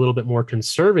 oftentimes we were a little bit more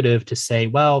conservative to say,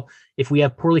 well, if we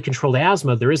have poorly controlled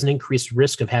asthma, there is an increased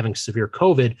risk of having severe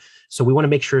COVID. So we want to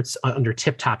make sure it's under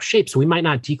tip-top shape. So we might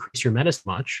not decrease your medicine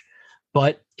much.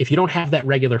 But if you don't have that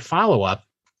regular follow-up,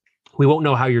 we won't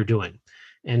know how you're doing.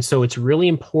 And so it's really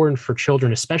important for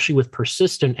children, especially with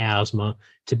persistent asthma,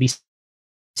 to be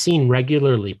seen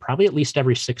regularly, probably at least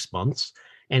every 6 months.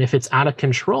 And if it's out of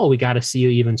control, we got to see you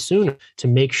even sooner to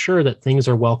make sure that things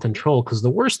are well controlled. Because the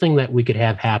worst thing that we could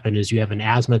have happen is you have an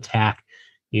asthma attack,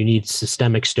 you need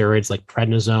systemic steroids like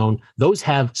prednisone. Those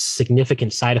have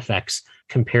significant side effects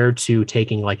compared to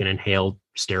taking like an inhaled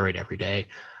steroid every day.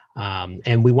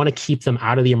 And we want to keep them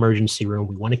out of the emergency room.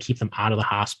 We want to keep them out of the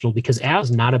hospital because asthma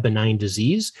is not a benign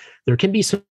disease. There can be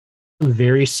some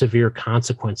very severe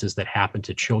consequences that happen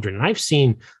to children. And I've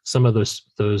seen some of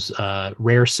those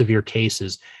rare severe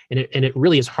cases, and it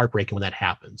really is heartbreaking when that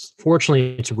happens.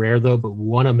 Fortunately, it's rare though, but we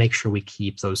want to make sure we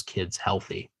keep those kids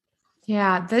healthy.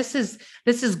 Yeah, this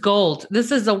is gold.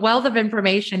 This is a wealth of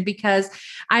information because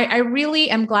I really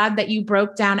am glad that you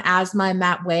broke down asthma in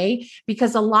that way,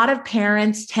 because a lot of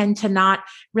parents tend to not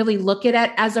really look at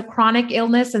it as a chronic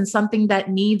illness and something that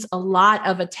needs a lot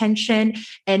of attention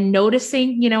and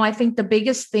noticing. I think the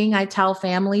biggest thing I tell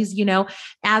families,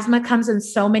 asthma comes in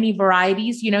so many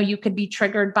varieties. You could be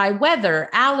triggered by weather,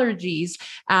 allergies,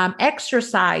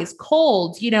 exercise,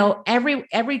 colds.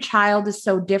 Every child is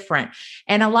so different.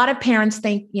 And a lot of parents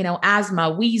think, asthma,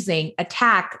 wheezing,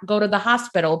 attack, go to the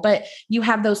hospital, but you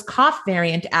have those cough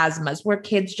variant asthmas where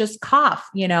kids just cough,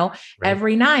 right,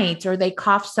 every night, or they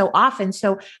cough so often.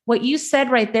 So what you said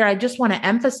right there, I just want to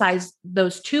emphasize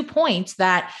those 2 points.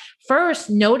 That first,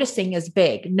 noticing is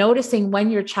big. Noticing when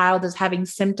your child is having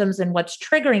symptoms and what's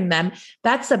triggering them.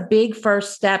 That's a big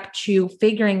first step to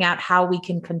figuring out how we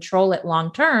can control it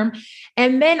long term.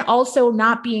 And then also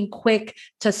not being quick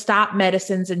to stop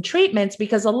medicines and treatments,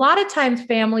 because a lot of times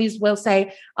families will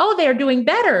say, oh, they're doing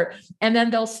better. And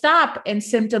then they'll stop and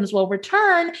symptoms will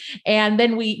return. And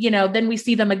then we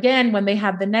see them again when they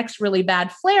have the next really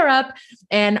bad flare up.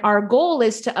 And our goal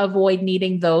is to avoid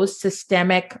needing those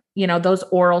systemic, those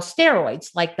oral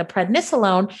steroids like the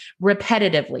prednisolone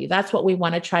repetitively. That's what we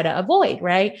want to try to avoid,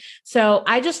 right? So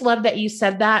I just love that you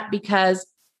said that, because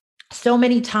so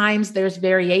many times there's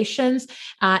variations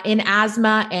in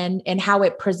asthma and how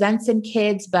it presents in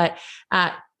kids, but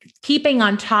keeping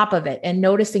on top of it and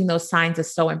noticing those signs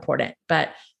is so important. But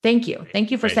thank you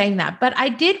for saying that. But I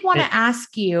did want to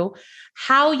ask you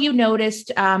how you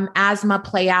noticed asthma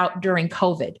play out during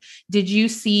COVID. Did you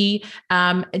see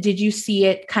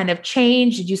it kind of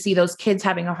change? Did you see those kids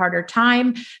having a harder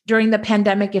time during the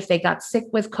pandemic if they got sick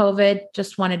with COVID?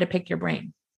 Just wanted to pick your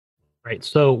brain. Right.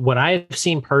 So what I've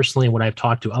seen personally, when I've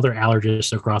talked to other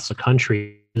allergists across the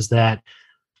country, is that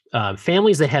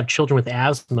families that have children with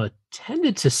asthma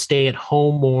tended to stay at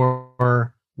home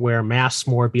more, wear masks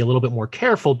more, be a little bit more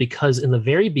careful, because in the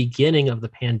very beginning of the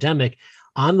pandemic,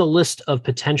 on the list of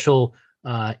potential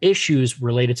issues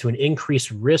related to an increased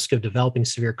risk of developing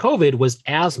severe COVID was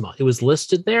asthma. It was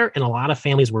listed there, and a lot of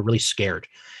families were really scared.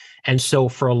 And so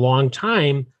for a long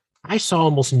time, I saw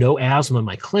almost no asthma in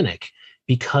my clinic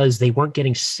because they weren't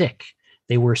getting sick.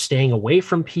 They were staying away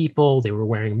from people. They were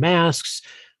wearing masks.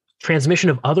 Transmission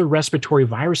of other respiratory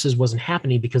viruses wasn't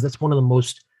happening, because that's one of the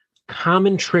most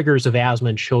common triggers of asthma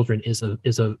in children is a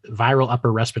viral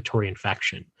upper respiratory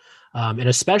infection. And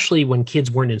especially when kids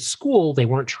weren't in school, they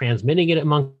weren't transmitting it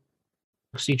amongst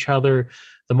each other.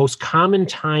 The most common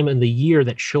time in the year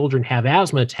that children have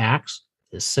asthma attacks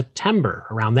is September,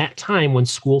 around that time when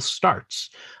school starts.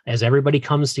 As everybody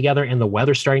comes together and the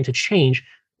weather's starting to change,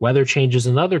 weather change is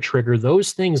another trigger.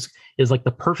 Those things is like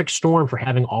the perfect storm for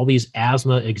having all these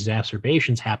asthma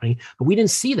exacerbations happening. But we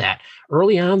didn't see that.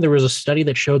 Early on, there was a study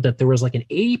that showed that there was like an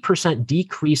 80%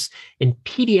 decrease in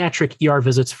pediatric ER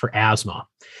visits for asthma.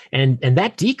 And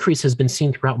that decrease has been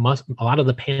seen throughout a lot of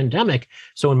the pandemic.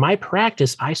 So in my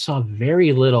practice, I saw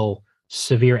very little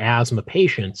severe asthma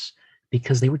patients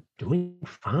because they were doing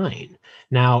fine.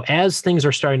 Now, as things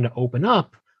are starting to open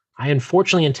up, I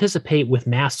unfortunately anticipate with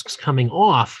masks coming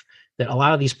off that a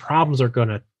lot of these problems are going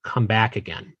to come back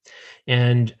again.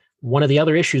 And one of the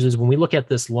other issues is when we look at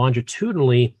this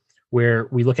longitudinally, where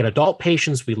we look at adult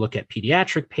patients, we look at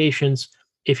pediatric patients,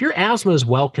 if your asthma is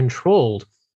well controlled,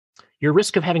 your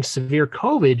risk of having severe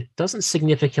COVID doesn't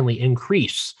significantly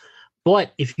increase.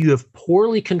 But if you have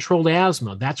poorly controlled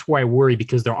asthma, that's where I worry,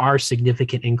 because there are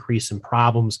significant increase in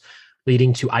problems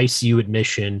leading to ICU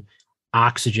admission,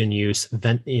 oxygen use,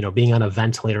 being on a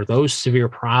ventilator. Those severe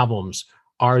problems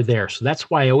are there. So that's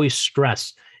why I always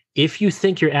stress, if you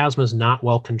think your asthma is not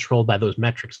well controlled by those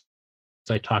metrics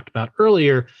I talked about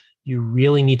earlier, you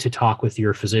really need to talk with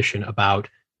your physician about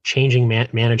changing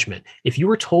management. If you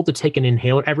were told to take an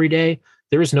inhaler every day,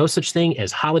 there is no such thing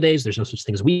as holidays. There's no such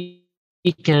thing as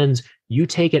weekends. You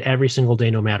take it every single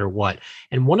day, no matter what.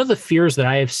 And one of the fears that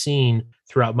I have seen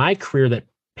throughout my career that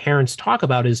parents talk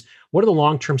about is, what are the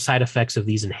long-term side effects of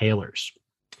these inhalers?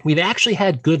 We've actually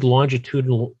had good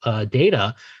longitudinal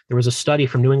data. There was a study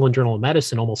from New England Journal of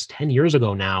Medicine almost 10 years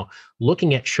ago now,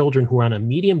 looking at children who are on a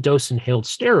medium dose inhaled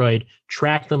steroid,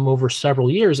 tracked them over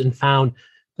several years, and found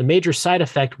the major side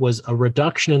effect was a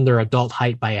reduction in their adult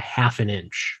height by 1/2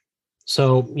 inch.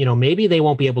 So, maybe they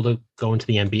won't be able to go into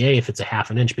the NBA if it's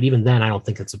 1/2 inch, but even then, I don't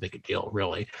think it's a big deal,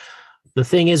 really. The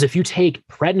thing is, if you take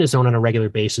prednisone on a regular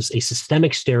basis, a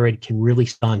systemic steroid can really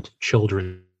stunt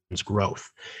children's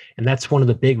growth. And that's one of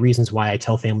the big reasons why I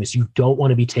tell families you don't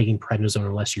want to be taking prednisone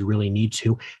unless you really need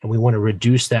to. And we want to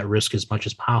reduce that risk as much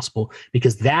as possible,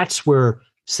 because that's where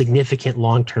significant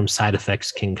long-term side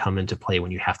effects can come into play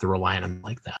when you have to rely on them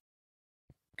like that.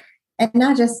 And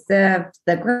not just the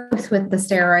growth with the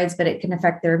steroids, but it can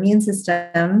affect their immune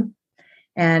system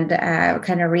and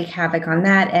kind of wreak havoc on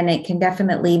that. And it can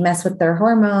definitely mess with their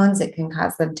hormones. It can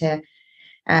cause them to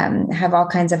have all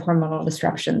kinds of hormonal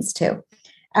disruptions too.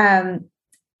 And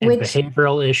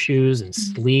behavioral issues and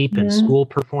sleep and school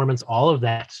performance, all of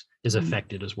that is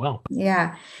affected as well.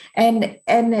 Yeah. And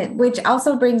which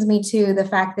also brings me to the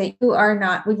fact that you are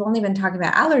not, we've only been talking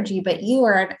about allergy, but you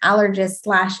are an allergist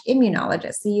 /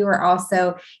 immunologist. So you are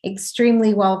also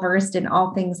extremely well-versed in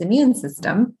all things immune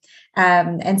system.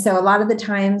 And so a lot of the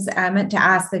times I meant to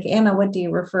ask, like, Anna, what do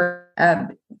you refer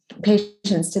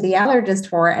patients to the allergist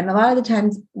for? And a lot of the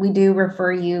times we do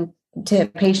refer you to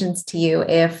patients to you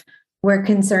if we're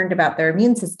concerned about their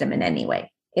immune system in any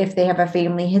way. If they have a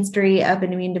family history of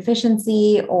an immune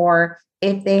deficiency, or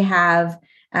if they have,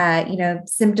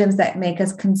 symptoms that make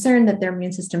us concerned that their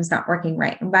immune system is not working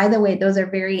right. And by the way, those are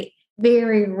very,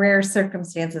 very rare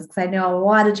circumstances, because I know a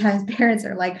lot of times parents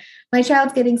are like, my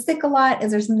child's getting sick a lot.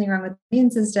 Is there something wrong with the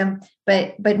immune system?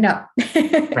 But no.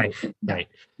 Right.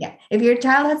 Yeah. If your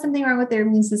child has something wrong with their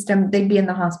immune system, they'd be in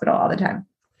the hospital all the time.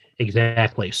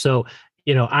 Exactly. So,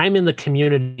 I'm in the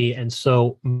community, and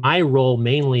so my role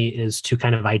mainly is to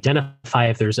kind of identify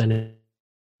if there's any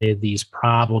of these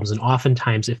problems. And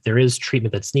oftentimes, if there is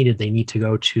treatment that's needed, they need to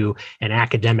go to an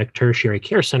academic tertiary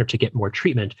care center to get more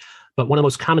treatment. But one of the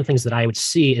most common things that I would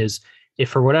see is if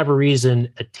for whatever reason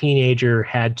a teenager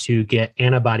had to get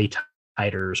antibody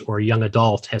titers, or a young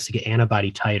adult has to get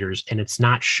antibody titers, and it's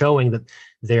not showing that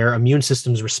their immune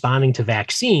system is responding to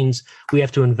vaccines, we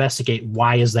have to investigate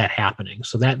why is that happening.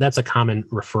 So that's a common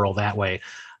referral that way.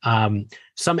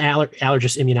 Some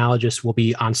allergist immunologists will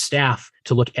be on staff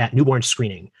to look at newborn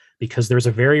screening, because there's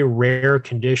a very rare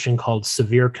condition called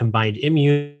severe combined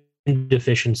immune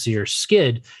deficiency, or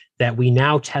SCID, that we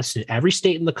now test in every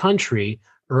state in the country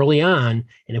early on.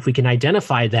 And if we can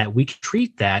identify that, we can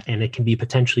treat that, and it can be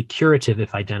potentially curative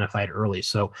if identified early.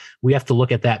 So we have to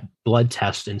look at that blood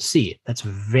test and see. That's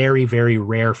very, very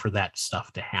rare for that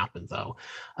stuff to happen, though.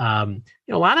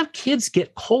 A lot of kids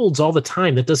get colds all the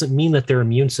time. That doesn't mean that their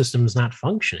immune system is not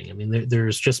functioning. I mean,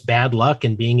 there's just bad luck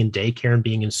in being in daycare and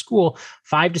being in school.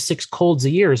 5 to 6 colds a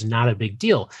year is not a big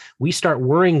deal. We start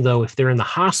worrying, though, if they're in the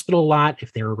hospital a lot,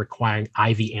 if they're requiring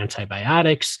IV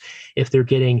antibiotics, if they're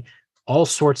getting all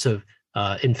sorts of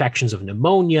infections of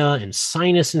pneumonia and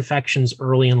sinus infections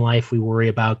early in life. We worry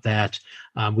about that.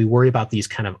 We worry about these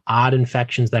kind of odd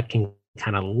infections that can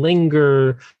kind of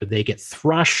linger. They get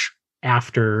thrush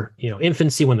after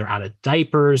infancy when they're out of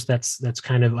diapers. That's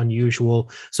kind of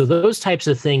unusual. So those types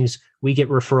of things, we get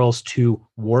referrals to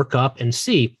work up and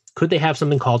see, could they have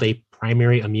something called a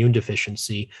primary immune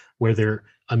deficiency, where their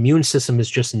immune system is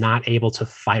just not able to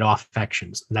fight off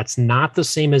infections. That's not the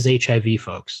same as HIV,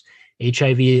 folks.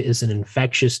 HIV is an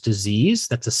infectious disease.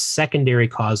 That's a secondary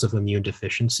cause of immune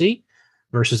deficiency,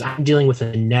 versus I'm dealing with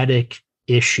a genetic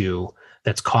issue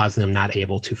that's causing them not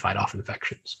able to fight off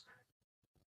infections.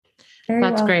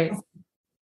 That's great.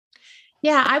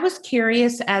 Yeah, I was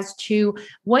curious as to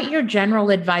what your general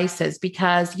advice is,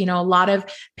 because, a lot of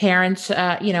parents,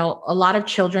 a lot of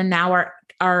children now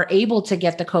are able to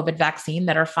get the COVID vaccine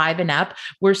that are 5 and up.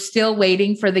 We're still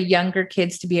waiting for the younger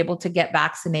kids to be able to get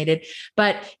vaccinated.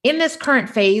 But in this current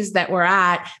phase that we're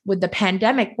at with the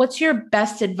pandemic, what's your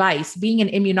best advice being an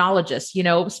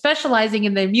immunologist, specializing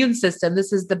in the immune system?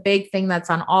 This is the big thing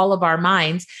that's on all of our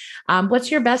minds.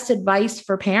 What's your best advice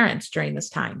for parents during this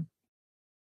time?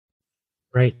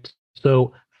 Right.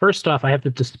 So first off, I have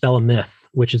to dispel a myth,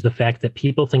 which is the fact that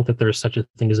people think that there's such a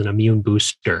thing as an immune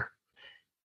booster.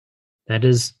 That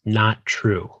is not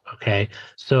true. Okay.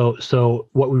 So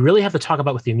what we really have to talk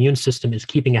about with the immune system is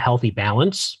keeping a healthy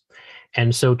balance.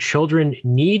 And so children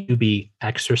need to be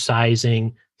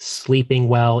exercising, sleeping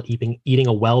well, eating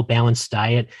a well-balanced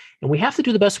diet. And we have to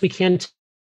do the best we can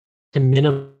to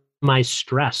minimize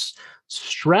stress.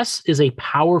 Stress is a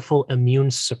powerful immune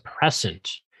suppressant.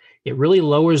 It really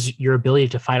lowers your ability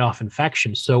to fight off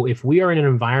infections. So if we are in an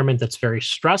environment that's very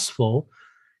stressful,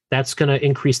 that's going to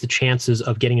increase the chances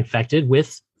of getting infected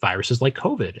with viruses like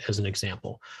COVID, as an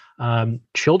example.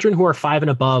 Children who are 5 and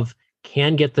above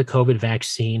can get the COVID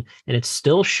vaccine, and it's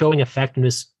still showing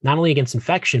effectiveness not only against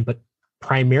infection, but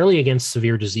primarily against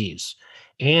severe disease.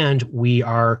 And we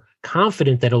are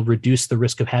confident that it'll reduce the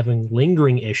risk of having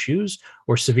lingering issues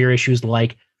or severe issues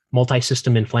like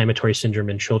multisystem inflammatory syndrome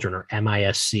in children, or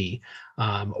MISC,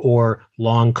 or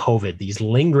long COVID, these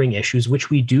lingering issues, which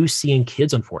we do see in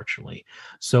kids, unfortunately.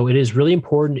 So it is really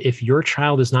important, if your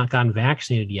child has not gotten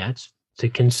vaccinated yet, to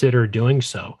consider doing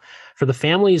so. For the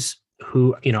families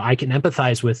who, I can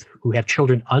empathize with, who have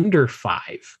children under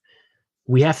 5,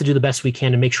 we have to do the best we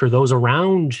can to make sure those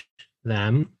around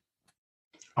them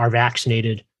are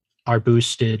vaccinated, are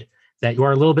boosted, that you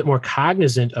are a little bit more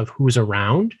cognizant of who's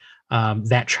around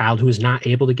that child who is not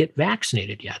able to get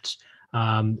vaccinated yet.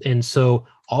 And so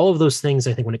all of those things,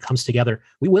 I think when it comes together,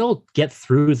 we will get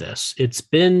through this. It's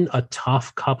been a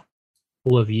tough couple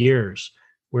of years.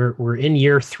 We're in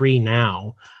year 3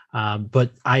 now,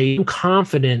 but I am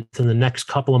confident in the next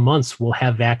couple of months, we'll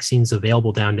have vaccines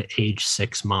available down to age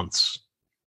 6 months.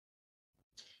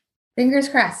 Fingers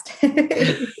crossed.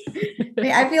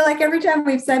 I feel like every time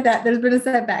we've said that, there's been a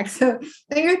setback. So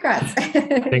fingers crossed.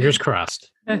 Fingers crossed.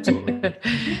 Absolutely.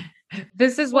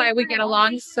 This is why we get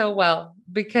along so well,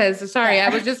 because I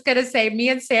was just going to say, me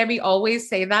and Sammy always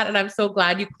say that. And I'm so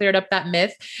glad you cleared up that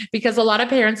myth, because a lot of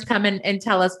parents come in and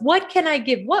tell us, what can I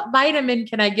give? What vitamin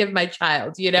can I give my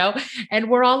child? And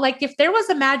we're all like, if there was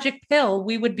a magic pill,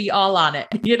 we would be all on it,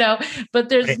 but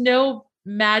there's no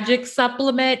magic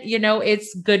supplement.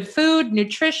 It's good food,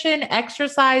 nutrition,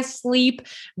 exercise, sleep,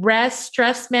 rest,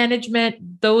 stress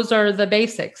management. Those are the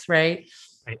basics, right?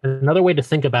 Another way to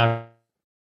think about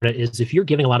it is, if you're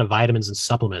giving a lot of vitamins and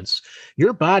supplements,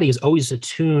 your body is always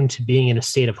attuned to being in a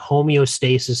state of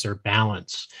homeostasis or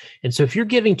balance. And so if you're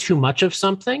giving too much of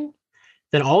something,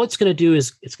 then all it's going to do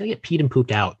is it's going to get peed and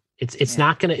pooped out. It's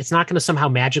not going to somehow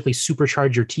magically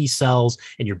supercharge your T cells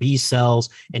and your B cells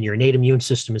and your innate immune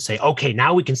system and say, okay,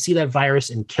 now we can see that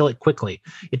virus and kill it quickly.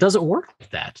 It doesn't work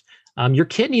like that. Your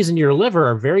kidneys and your liver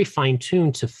are very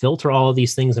fine-tuned to filter all of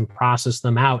these things and process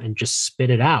them out and just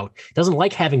spit it out. It doesn't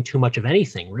like having too much of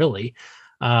anything, really.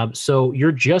 So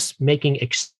you're just making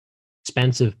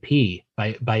expensive pee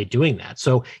by doing that.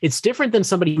 So it's different than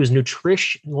somebody who's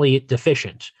nutritionally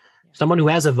deficient. Someone who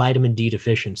has a vitamin D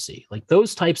deficiency, like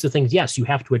those types of things. Yes, you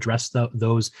have to address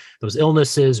those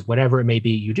illnesses, whatever it may be,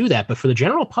 you do that. But for the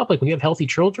general public, when you have healthy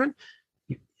children,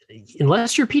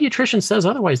 unless your pediatrician says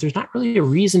otherwise, there's not really a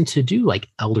reason to do like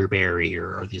elderberry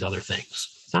or these other things.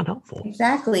 It's not helpful.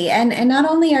 Exactly. And not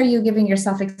only are you giving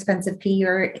yourself expensive pee,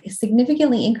 you're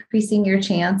significantly increasing your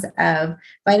chance of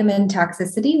vitamin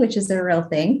toxicity, which is a real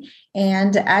thing,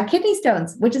 and kidney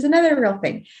stones, which is another real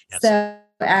thing. Yes. So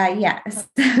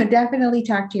so definitely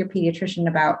talk to your pediatrician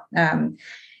about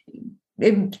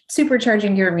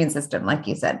supercharging your immune system, like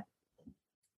you said.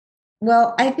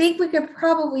 Well, I think we could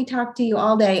probably talk to you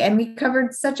all day, and we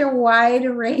covered such a wide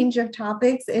range of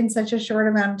topics in such a short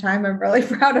amount of time. I'm really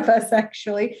proud of us,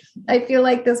 actually. I feel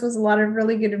like this was a lot of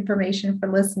really good information for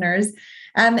listeners.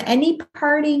 Any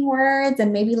parting words,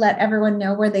 and maybe let everyone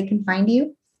know where they can find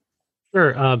you?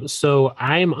 Sure. So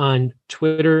I'm on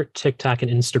Twitter, TikTok,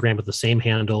 and Instagram with the same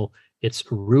handle. It's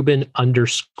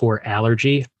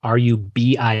Rubin_allergy,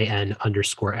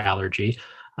 RUBIN_allergy.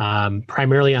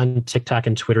 Primarily on TikTok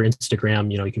and Twitter,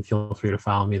 Instagram. You can feel free to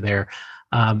follow me there.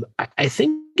 I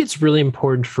think it's really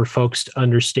important for folks to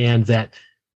understand that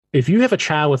if you have a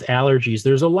child with allergies,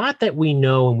 there's a lot that we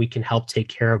know and we can help take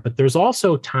care of, but there's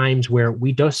also times where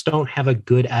we just don't have a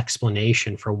good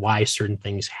explanation for why certain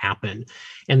things happen.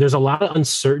 And there's a lot of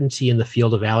uncertainty in the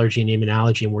field of allergy and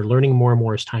immunology, and we're learning more and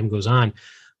more as time goes on.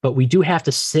 But we do have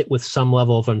to sit with some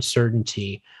level of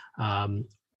uncertainty of,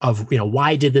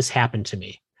 why did this happen to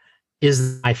me?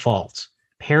 Is it my fault?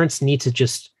 Parents need to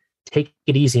just take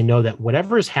it easy and know that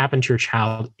whatever has happened to your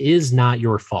child is not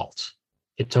your fault.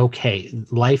 It's okay.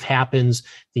 Life happens.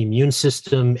 The immune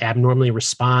system abnormally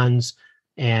responds,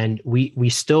 and we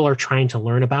still are trying to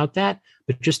learn about that.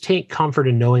 But just take comfort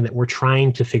in knowing that we're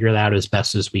trying to figure that out as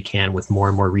best as we can with more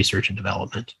and more research and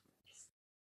development.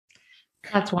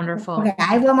 That's wonderful. Okay, I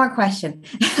have one more question.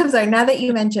 I'm sorry, now that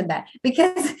you mentioned that,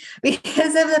 because of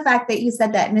the fact that you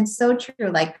said that, and it's so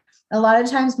true. Like a lot of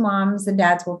times moms and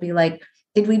dads will be like,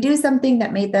 did we do something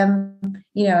that made them,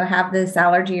 have this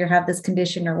allergy or have this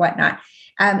condition or whatnot?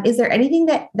 Is there anything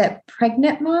that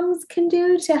pregnant moms can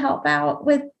do to help out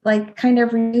with, like, kind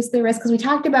of reduce the risk? Because we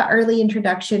talked about early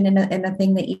introduction in a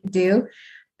thing that you do.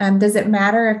 Does it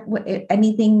matter if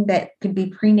anything that could be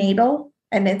prenatal?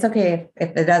 And it's okay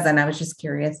if it doesn't. I was just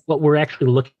curious. Well, we're actually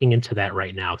looking into that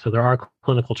right now. So there are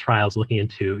clinical trials looking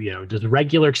into, does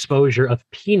regular exposure of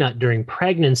peanut during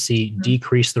pregnancy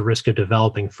decrease the risk of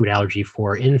developing food allergy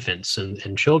for infants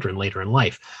and children later in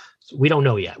life? So we don't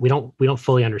know yet. We don't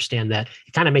fully understand that.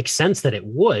 It kind of makes sense that it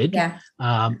would,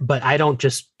 but I don't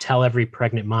just tell every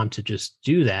pregnant mom to just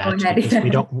do that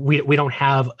because we don't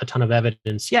have a ton of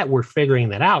evidence yet. We're figuring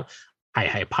that out. I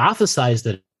hypothesize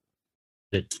that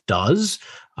it does,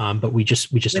 but we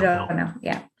just don't know.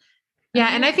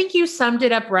 Yeah. And I think you summed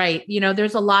it up right.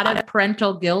 There's a lot of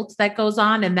parental guilt that goes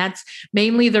on. And that's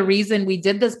mainly the reason we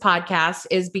did this podcast,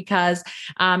 is because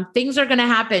things are going to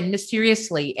happen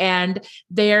mysteriously and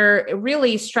they're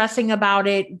really stressing about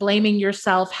it, blaming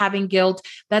yourself, having guilt.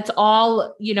 That's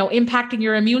all, impacting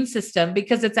your immune system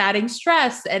because it's adding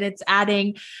stress and it's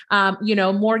adding,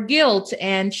 more guilt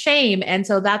and shame. And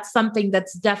so that's something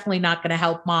that's definitely not going to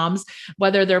help moms,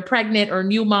 whether they're pregnant or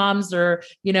new moms or,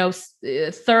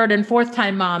 third and fourth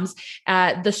time moms.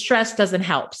 The stress doesn't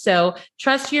help. So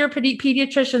trust your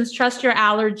pediatricians, trust your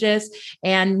allergists,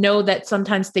 and know that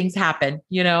sometimes things happen,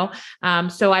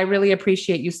 so I really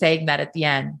appreciate you saying that at the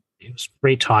end. It was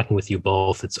great talking with you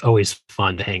both. It's always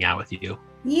fun to hang out with you.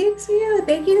 You too.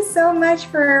 Thank you so much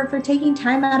for taking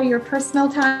time out of your personal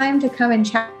time to come and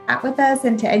chat with us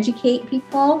and to educate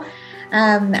people.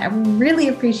 I really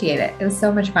appreciate it. It was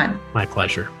so much fun. My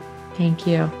pleasure. Thank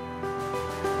you.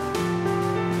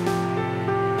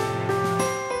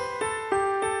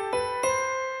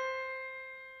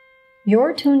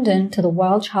 You're tuned in to the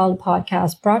Wild Child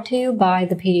podcast, brought to you by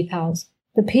the PD Pals.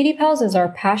 The PD Pals is our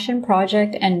passion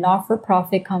project and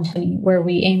not-for-profit company where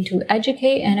we aim to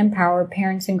educate and empower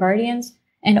parents and guardians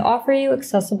and offer you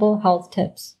accessible health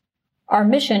tips. Our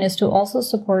mission is to also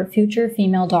support future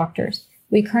female doctors.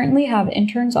 We currently have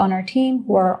interns on our team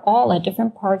who are all at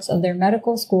different parts of their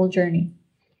medical school journey.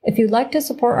 If you'd like to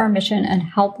support our mission and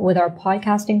help with our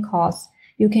podcasting costs,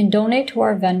 you can donate to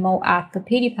our Venmo at the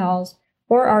PD Pals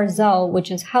or our Zelle, which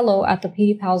is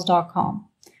hello@thepdpals.com.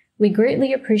 We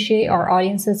greatly appreciate our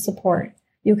audience's support.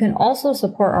 You can also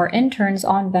support our interns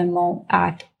on Venmo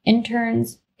at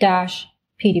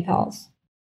interns-pdpals.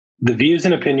 The views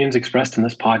and opinions expressed in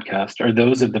this podcast are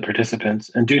those of the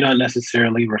participants and do not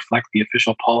necessarily reflect the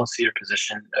official policy or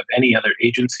position of any other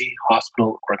agency,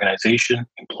 hospital, organization,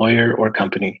 employer, or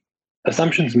company.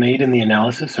 Assumptions made in the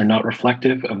analysis are not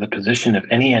reflective of the position of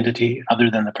any entity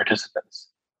other than the participants.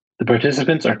 The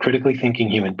participants are critically thinking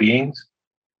human beings.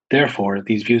 Therefore,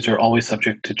 these views are always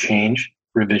subject to change,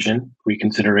 revision,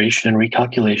 reconsideration, and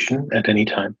recalculation at any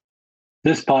time.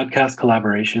 This podcast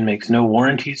collaboration makes no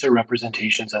warranties or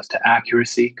representations as to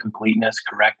accuracy, completeness,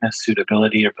 correctness,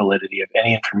 suitability, or validity of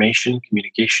any information,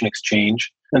 communication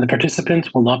exchange, and the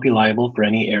participants will not be liable for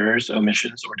any errors,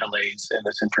 omissions, or delays in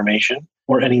this information,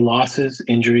 or any losses,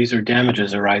 injuries, or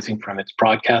damages arising from its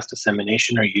broadcast,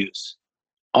 dissemination, or use.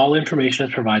 All information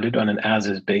is provided on an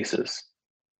as-is basis.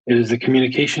 It is the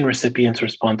communication recipient's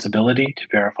responsibility to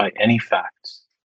verify any facts.